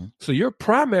 Mm-hmm. So your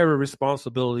primary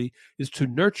responsibility is to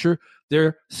nurture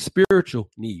their spiritual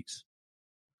needs.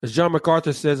 As John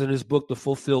MacArthur says in his book, The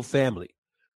Fulfilled Family,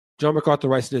 John MacArthur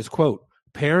writes this, quote,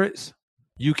 parents,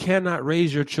 you cannot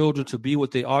raise your children to be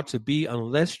what they ought to be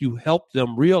unless you help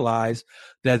them realize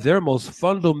that their most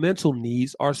fundamental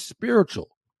needs are spiritual.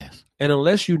 Yes. And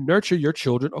unless you nurture your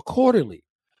children accordingly.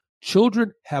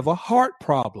 Children have a heart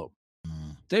problem.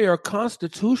 They are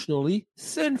constitutionally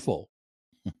sinful.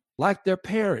 Like their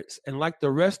parents and like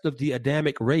the rest of the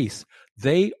Adamic race,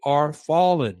 they are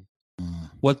fallen.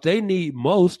 What they need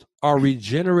most are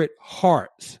regenerate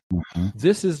hearts. Mm-hmm.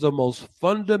 This is the most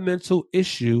fundamental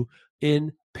issue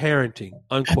in parenting,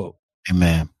 unquote.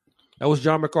 Amen. That was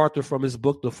John MacArthur from his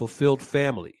book, The Fulfilled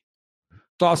Family.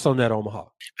 Thoughts on that, Omaha?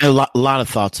 A lot of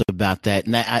thoughts about that,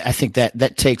 and I think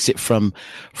that takes it from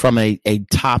a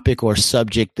topic or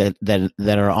subject that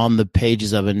are on the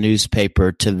pages of a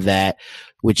newspaper to that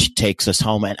which takes us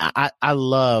home. And I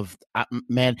love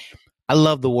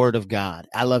the Word of God.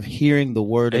 I love hearing the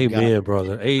Word of God. Amen,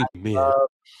 brother. Amen.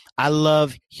 I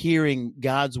love hearing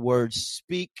God's Word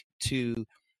speak to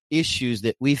issues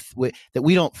that we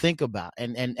don't think about,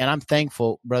 and I'm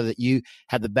thankful, brother, that you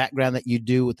have the background that you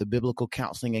do with the biblical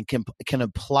counseling and can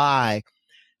apply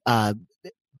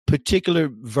particular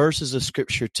verses of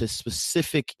Scripture to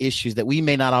specific issues that we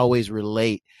may not always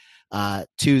relate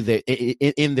to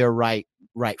in their right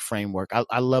framework.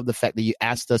 I love the fact that you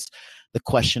asked us the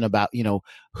question about, to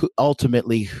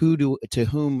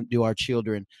whom do our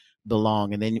children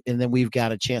belong. And then we've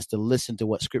got a chance to listen to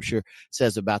what Scripture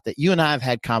says about that. You and I have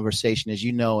had conversation, as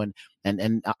you know,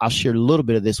 and I'll share a little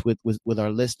bit of this with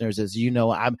our listeners. As you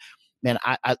know, I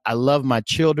love my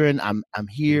children. I'm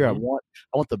here. I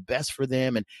want the best for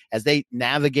them. And as they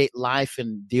navigate life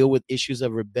and deal with issues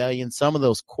of rebellion, some of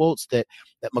those quotes that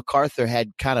MacArthur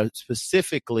had kind of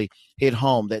specifically hit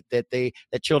home, that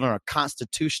children are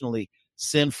constitutionally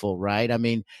sinful, right? I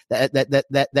mean,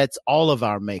 that's all of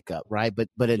our makeup, right?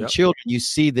 But in children, you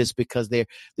see this because they're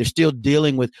still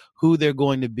dealing with who they're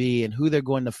going to be and who they're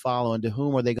going to follow and to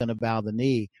whom are they going to bow the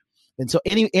knee. And so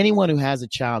anyone who has a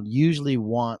child usually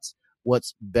wants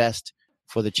what's best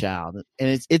for the child.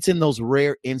 And it's in those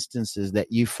rare instances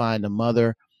that you find a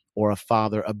mother or a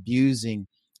father abusing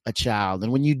a child.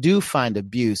 And when you do find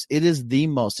abuse, it is the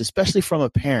most, especially from a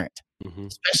parent,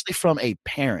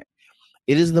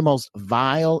 it is the most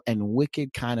vile and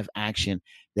wicked kind of action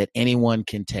that anyone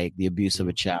can take, the abuse of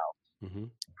a child. Mm-hmm.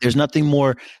 There's nothing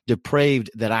more depraved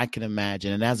that I can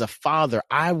imagine. And as a father,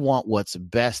 I want what's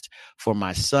best for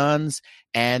my sons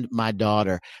and my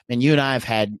daughter. And you and I have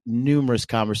had numerous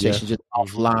conversations just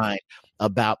offline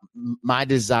about my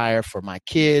desire for my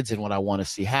kids and what I want to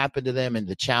see happen to them and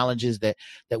the challenges that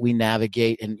we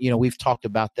navigate. And, we've talked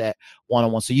about that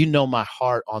one-on-one. So my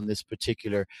heart on this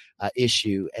particular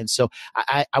issue. And so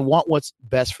I want what's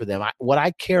best for them. What I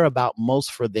care about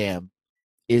most for them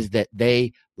is that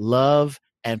they love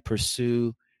and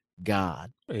pursue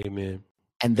God. Amen.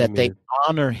 And that they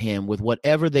honor him with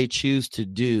whatever they choose to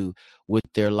do with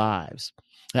their lives.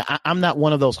 Now, I'm not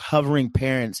one of those hovering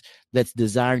parents that's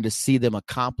desiring to see them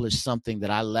accomplish something that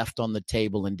I left on the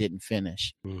table and didn't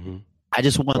finish. Mm-hmm. I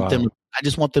just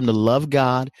want them to love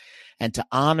God and to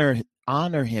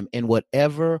honor him in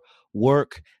whatever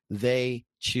work they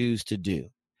choose to do.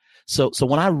 So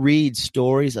when I read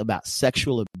stories about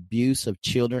sexual abuse of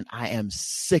children, I am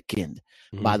sickened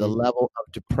by the level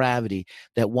of depravity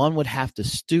that one would have to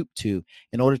stoop to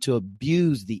in order to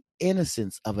abuse the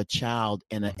innocence of a child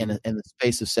in the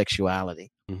space of sexuality.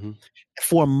 Mm-hmm.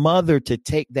 For a mother to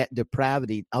take that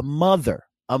depravity, a mother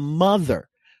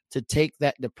to take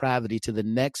that depravity to the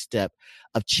next step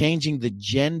of changing the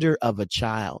gender of a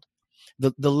child,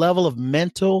 the level of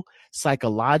mental,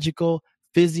 psychological,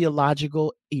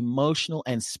 physiological, emotional,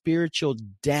 and spiritual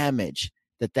damage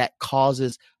that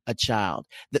causes a child,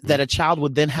 that a child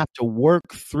would then have to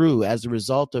work through as a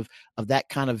result of that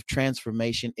kind of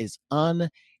transformation is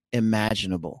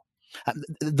unimaginable.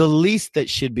 The least that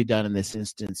should be done in this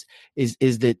instance is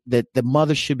that the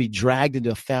mother should be dragged into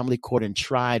a family court and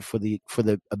tried for the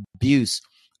abuse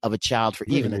of a child for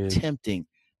even attempting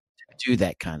to do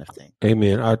that kind of thing.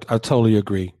 Amen. I totally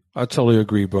agree. I totally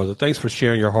agree, brother. Thanks for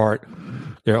sharing your heart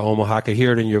there, Omaha. I can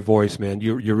hear it in your voice, man.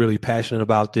 You're really passionate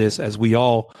about this, as we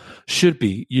all should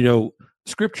be.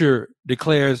 Scripture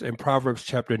declares in Proverbs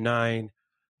chapter 9,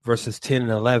 verses 10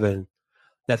 and 11,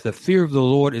 that the fear of the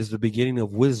Lord is the beginning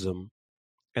of wisdom,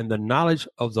 and the knowledge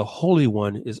of the Holy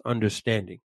One is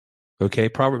understanding. Okay,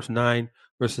 Proverbs 9,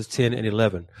 verses 10 and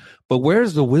 11. But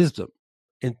where's the wisdom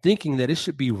in thinking that it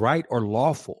should be right or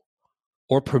lawful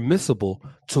or permissible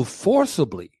to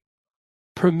forcibly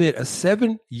permit a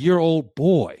 7-year-old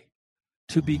boy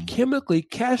to be chemically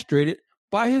castrated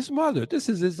by his mother? This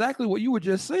is exactly what you were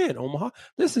just saying, Omaha.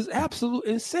 This is absolute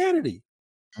insanity.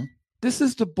 This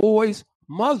is the boy's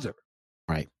mother.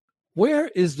 Right. Where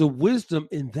is the wisdom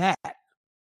in that?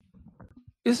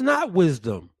 It's not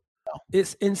wisdom.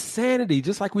 It's insanity,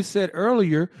 just like we said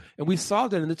earlier, and we saw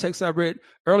that in the text I read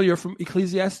earlier from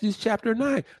Ecclesiastes chapter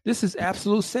 9. This is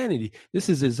absolute sanity. This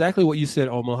is exactly what you said,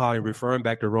 Omaha, and referring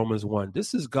back to Romans 1.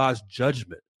 This is God's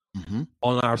judgment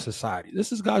on our society.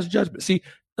 This is God's judgment. See,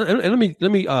 and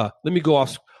let me go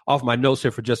off my notes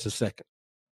here for just a second.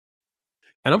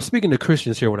 And I'm speaking to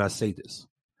Christians here when I say this.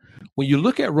 When you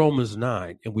look at Romans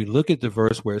 9 and we look at the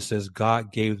verse where it says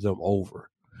God gave them over,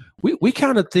 we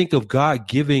kind of think of God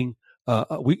giving.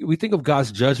 We think of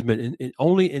God's judgment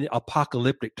only in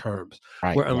apocalyptic terms,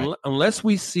 where unless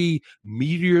we see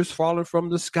meteors falling from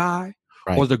the sky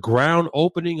or the ground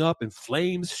opening up and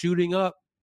flames shooting up,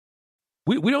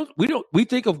 we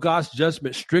think of God's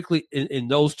judgment strictly in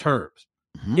those terms,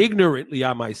 ignorantly,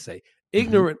 I might say,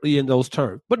 in those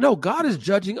terms. But no, God is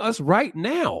judging us right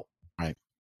now,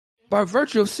 by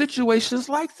virtue of situations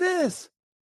like this.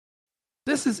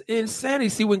 This is insanity.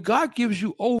 See, when God gives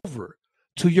you over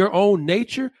to your own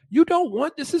nature, you don't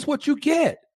want, this is what you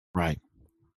get. Right.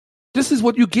 This is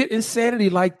what you get, insanity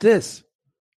like this.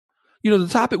 The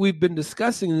topic we've been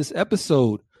discussing in this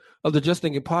episode of the Just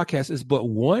Thinking podcast is but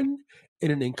one in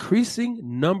an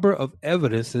increasing number of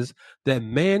evidences that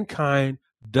mankind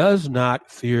does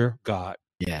not fear God.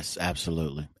 Yes,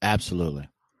 absolutely. Absolutely.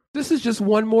 This is just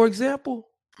one more example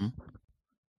Mhm.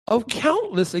 of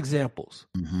countless examples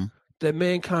Mm-hmm. that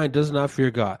mankind does not fear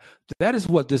God. That is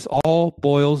what this all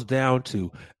boils down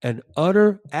to, an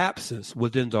utter absence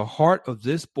within the heart of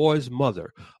this boy's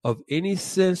mother of any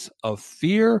sense of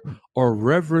fear or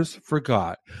reverence for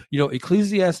God. You know,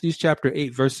 Ecclesiastes chapter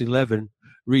 8, verse 11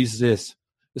 reads this.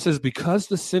 It says, because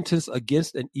the sentence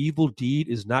against an evil deed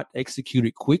is not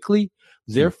executed quickly,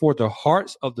 therefore the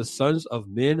hearts of the sons of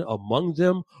men among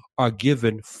them are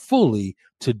given fully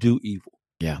to do evil.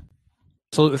 Yeah.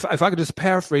 So if I could just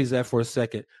paraphrase that for a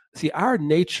second, see, our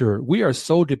nature, we are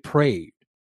so depraved.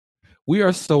 We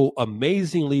are so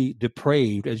amazingly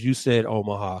depraved, as you said,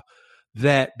 Omaha,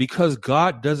 that because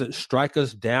God doesn't strike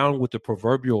us down with the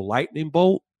proverbial lightning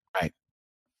bolt, Right.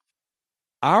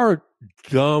 our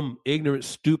dumb, ignorant,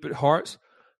 stupid hearts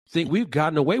think we've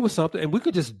gotten away with something and we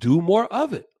could just do more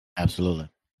of it. Absolutely.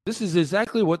 This is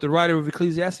exactly what the writer of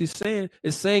Ecclesiastes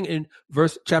is saying in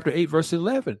chapter 8, verse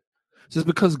 11. It says,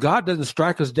 because God doesn't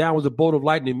strike us down with a bolt of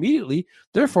lightning immediately,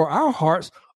 therefore our hearts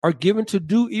are given to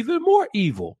do even more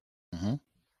evil. Mm-hmm.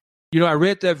 You know, I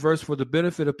read that verse for the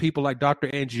benefit of people like Dr.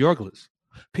 Angiorglis,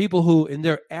 people who in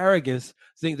their arrogance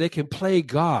think they can play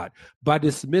God by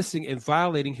dismissing and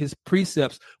violating his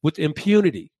precepts with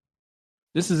impunity.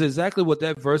 This is exactly what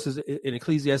that verse is in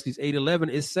Ecclesiastes 8:11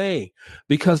 is saying.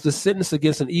 Because the sentence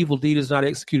against an evil deed is not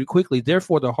executed quickly,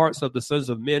 therefore the hearts of the sons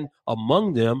of men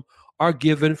among them are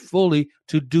given fully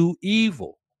to do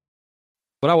evil.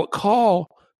 But I would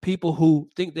call people who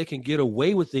think they can get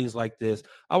away with things like this,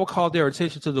 I would call their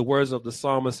attention to the words of the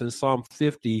psalmist in Psalm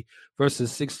 50,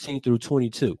 verses 16 through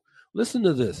 22. Listen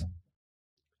to this.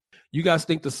 You guys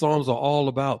think the Psalms are all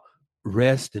about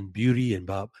rest and beauty and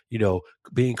about, you know,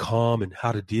 being calm and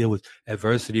how to deal with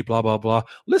adversity, blah, blah, blah.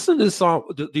 Listen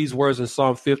to these words in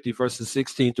Psalm 50, verses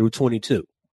 16 through 22.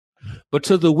 But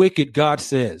to the wicked, God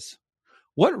says,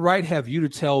 what right have you to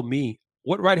tell me?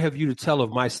 What right have you to tell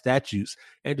of my statutes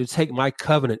and to take my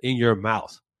covenant in your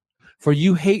mouth? For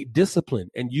you hate discipline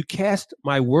and you cast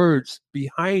my words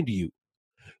behind you.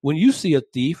 When you see a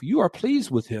thief, you are pleased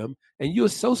with him and you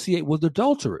associate with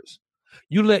adulterers.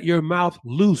 You let your mouth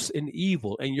loose in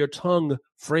evil and your tongue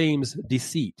frames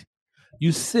deceit.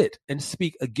 You sit and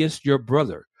speak against your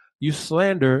brother. You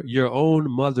slander your own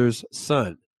mother's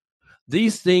son.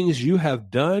 These things you have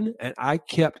done, and I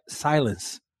kept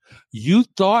silence. You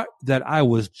thought that I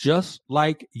was just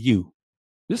like you.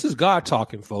 This is God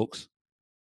talking, folks.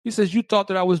 He says, you thought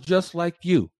that I was just like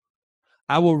you.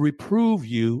 I will reprove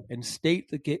you and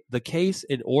state the case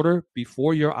in order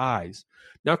before your eyes.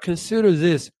 Now consider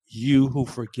this, you who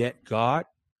forget God,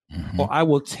 or I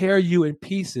will tear you in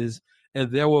pieces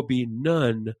and there will be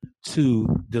none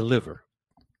to deliver.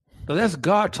 Now that's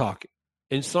God talking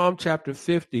in Psalm chapter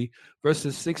 50,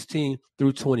 verses 16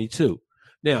 through 22.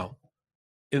 Now,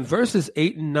 in verses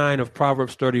 8 and 9 of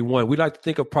Proverbs 31, we like to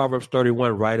think of Proverbs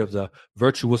 31, right, of the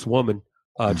virtuous woman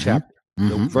chapter,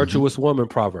 the virtuous woman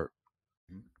proverb.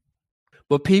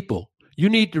 But people, you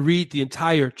need to read the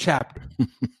entire chapter.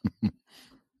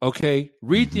 Okay?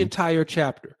 Read the entire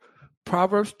chapter.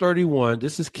 Proverbs 31,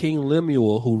 this is King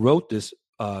Lemuel who wrote this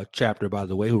chapter, by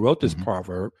the way, who wrote this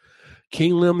proverb.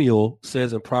 King Lemuel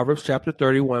says in Proverbs chapter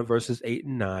 31, verses 8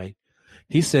 and 9,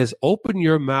 he says, open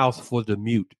your mouth for the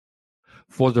mute,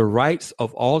 for the rights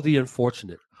of all the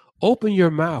unfortunate. Open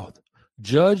your mouth,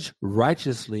 judge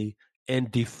righteously,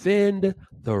 and defend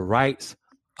the rights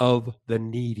of the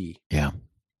needy. Yeah.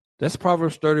 That's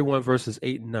Proverbs 31, verses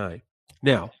 8 and 9.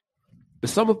 Now,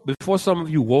 before some of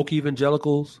you woke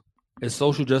evangelicals and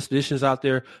social justicians out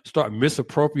there start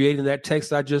misappropriating that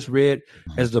text I just read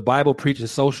as the Bible preaching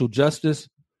social justice,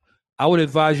 I would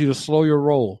advise you to slow your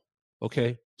roll,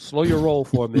 okay? Slow your roll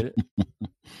for a minute.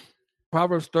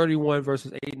 Proverbs 31,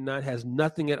 verses 8 and 9 has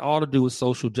nothing at all to do with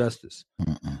social justice.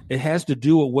 It has to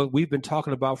do with what we've been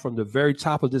talking about from the very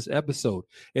top of this episode.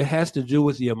 It has to do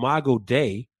with the Imago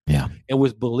Dei, and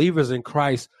with believers in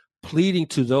Christ pleading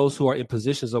to those who are in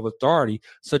positions of authority,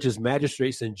 such as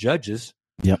magistrates and judges,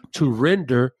 to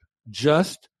render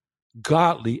just,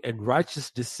 godly, and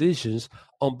righteous decisions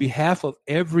on behalf of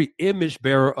every image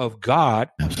bearer of God,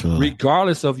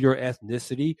 regardless of your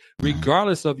ethnicity,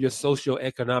 regardless of your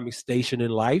socioeconomic station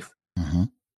in life,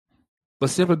 but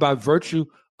simply by virtue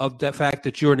of the fact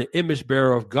that you're an image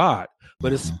bearer of God,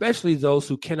 but especially those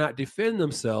who cannot defend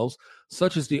themselves,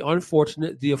 such as the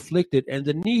unfortunate, the afflicted, and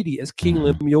the needy, as King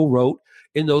Lemuel wrote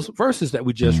in those verses that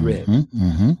we just read.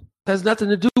 Has nothing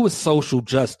to do with social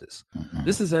justice.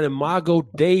 This is an Imago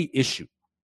Dei issue.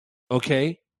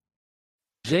 Okay?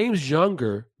 James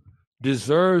Younger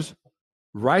deserves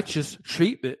righteous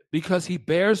treatment because he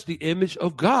bears the image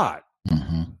of God.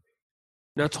 Mm-hmm.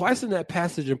 Now, twice in that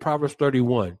passage in Proverbs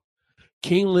 31,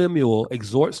 King Lemuel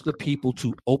exhorts the people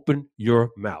to open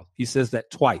your mouth. He says that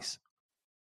twice.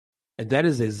 And that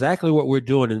is exactly what we're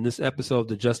doing in this episode of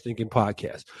the Just Thinking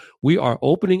Podcast. We are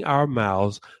opening our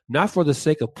mouths, not for the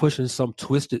sake of pushing some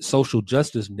twisted social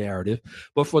justice narrative,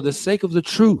 but for the sake of the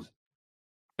truth.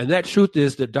 And that truth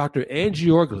is that Dr. Angie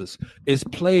Orglis is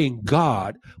playing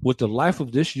God with the life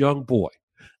of this young boy,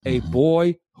 a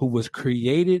boy who was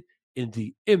created in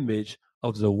the image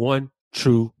of the one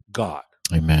true God.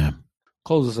 Amen.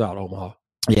 Close us out, Omaha.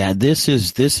 Yeah, this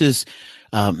is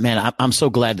man, I'm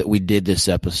so glad that we did this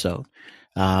episode.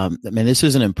 This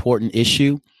is an important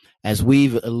issue. As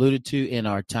we've alluded to in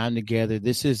our time together,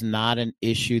 this is not an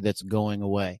issue that's going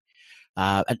away.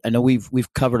 I know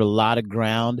we've covered a lot of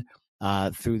ground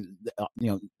through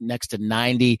next to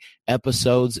 90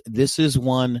 episodes. This is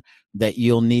one that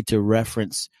you'll need to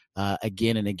reference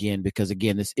again and again, because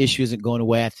again, this issue isn't going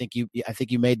away. I think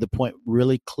you made the point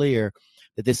really clear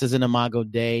that this is an Imago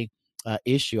Dei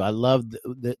issue. I love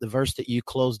the verse that you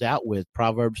closed out with,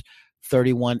 Proverbs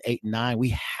 31:8-9. We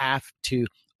have to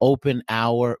open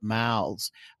our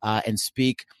mouths and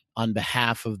speak on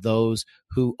behalf of those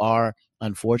who are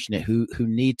unfortunate, who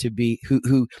need to be,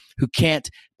 who can't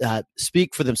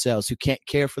speak for themselves, who can't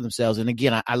care for themselves. And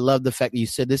again, I love the fact that you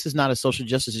said this is not a social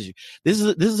justice issue.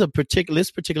 This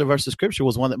particular verse of scripture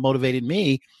was one that motivated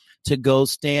me to go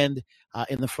stand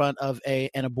in the front of an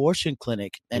abortion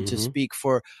clinic and to speak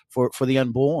for the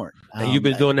unborn. And you've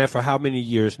been doing that for how many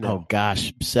years now? Oh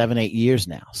gosh, 7-8 years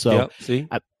now. So yep, see,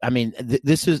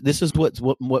 this is what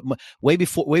way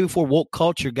before woke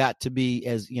culture got to be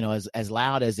as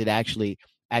loud as it actually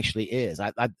is.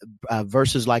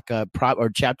 Verses like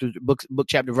book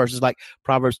chapter verses like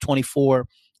Proverbs 24:11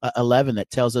 that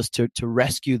tells us to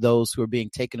rescue those who are being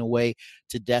taken away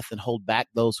to death and hold back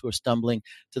those who are stumbling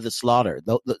to the slaughter.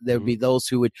 There would be those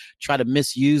who would try to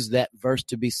misuse that verse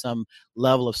to be some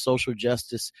level of social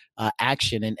justice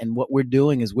action. And what we're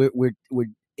doing is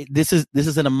this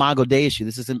is an Imago Dei issue.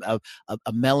 This isn't a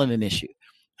melanin issue.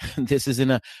 This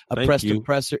isn't a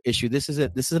oppressor issue. This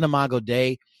is an Imago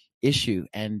Dei issue.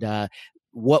 And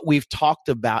what we've talked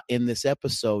about in this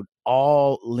episode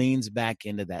all leans back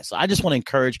into that. So I just want to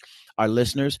encourage our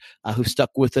listeners who stuck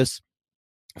with us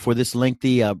for this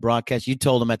lengthy broadcast. You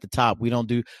told them at the top, we don't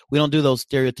do those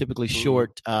stereotypically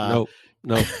short. No,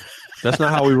 that's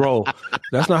not how we roll.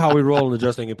 That's not how we roll in the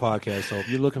Just Thinking Podcast. So if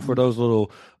you're looking for those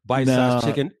little bite-sized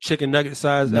chicken nugget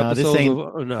sized episodes,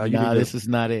 this is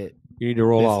not it. You need to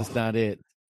roll off. This is not it.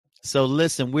 So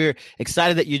listen, we're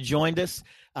excited that you joined us.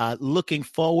 Looking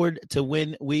forward to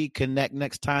when we connect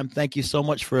next time. Thank you so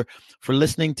much for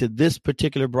listening to this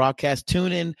particular broadcast.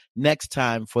 Tune in next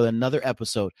time for another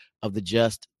episode of the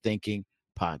Just Thinking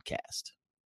Podcast.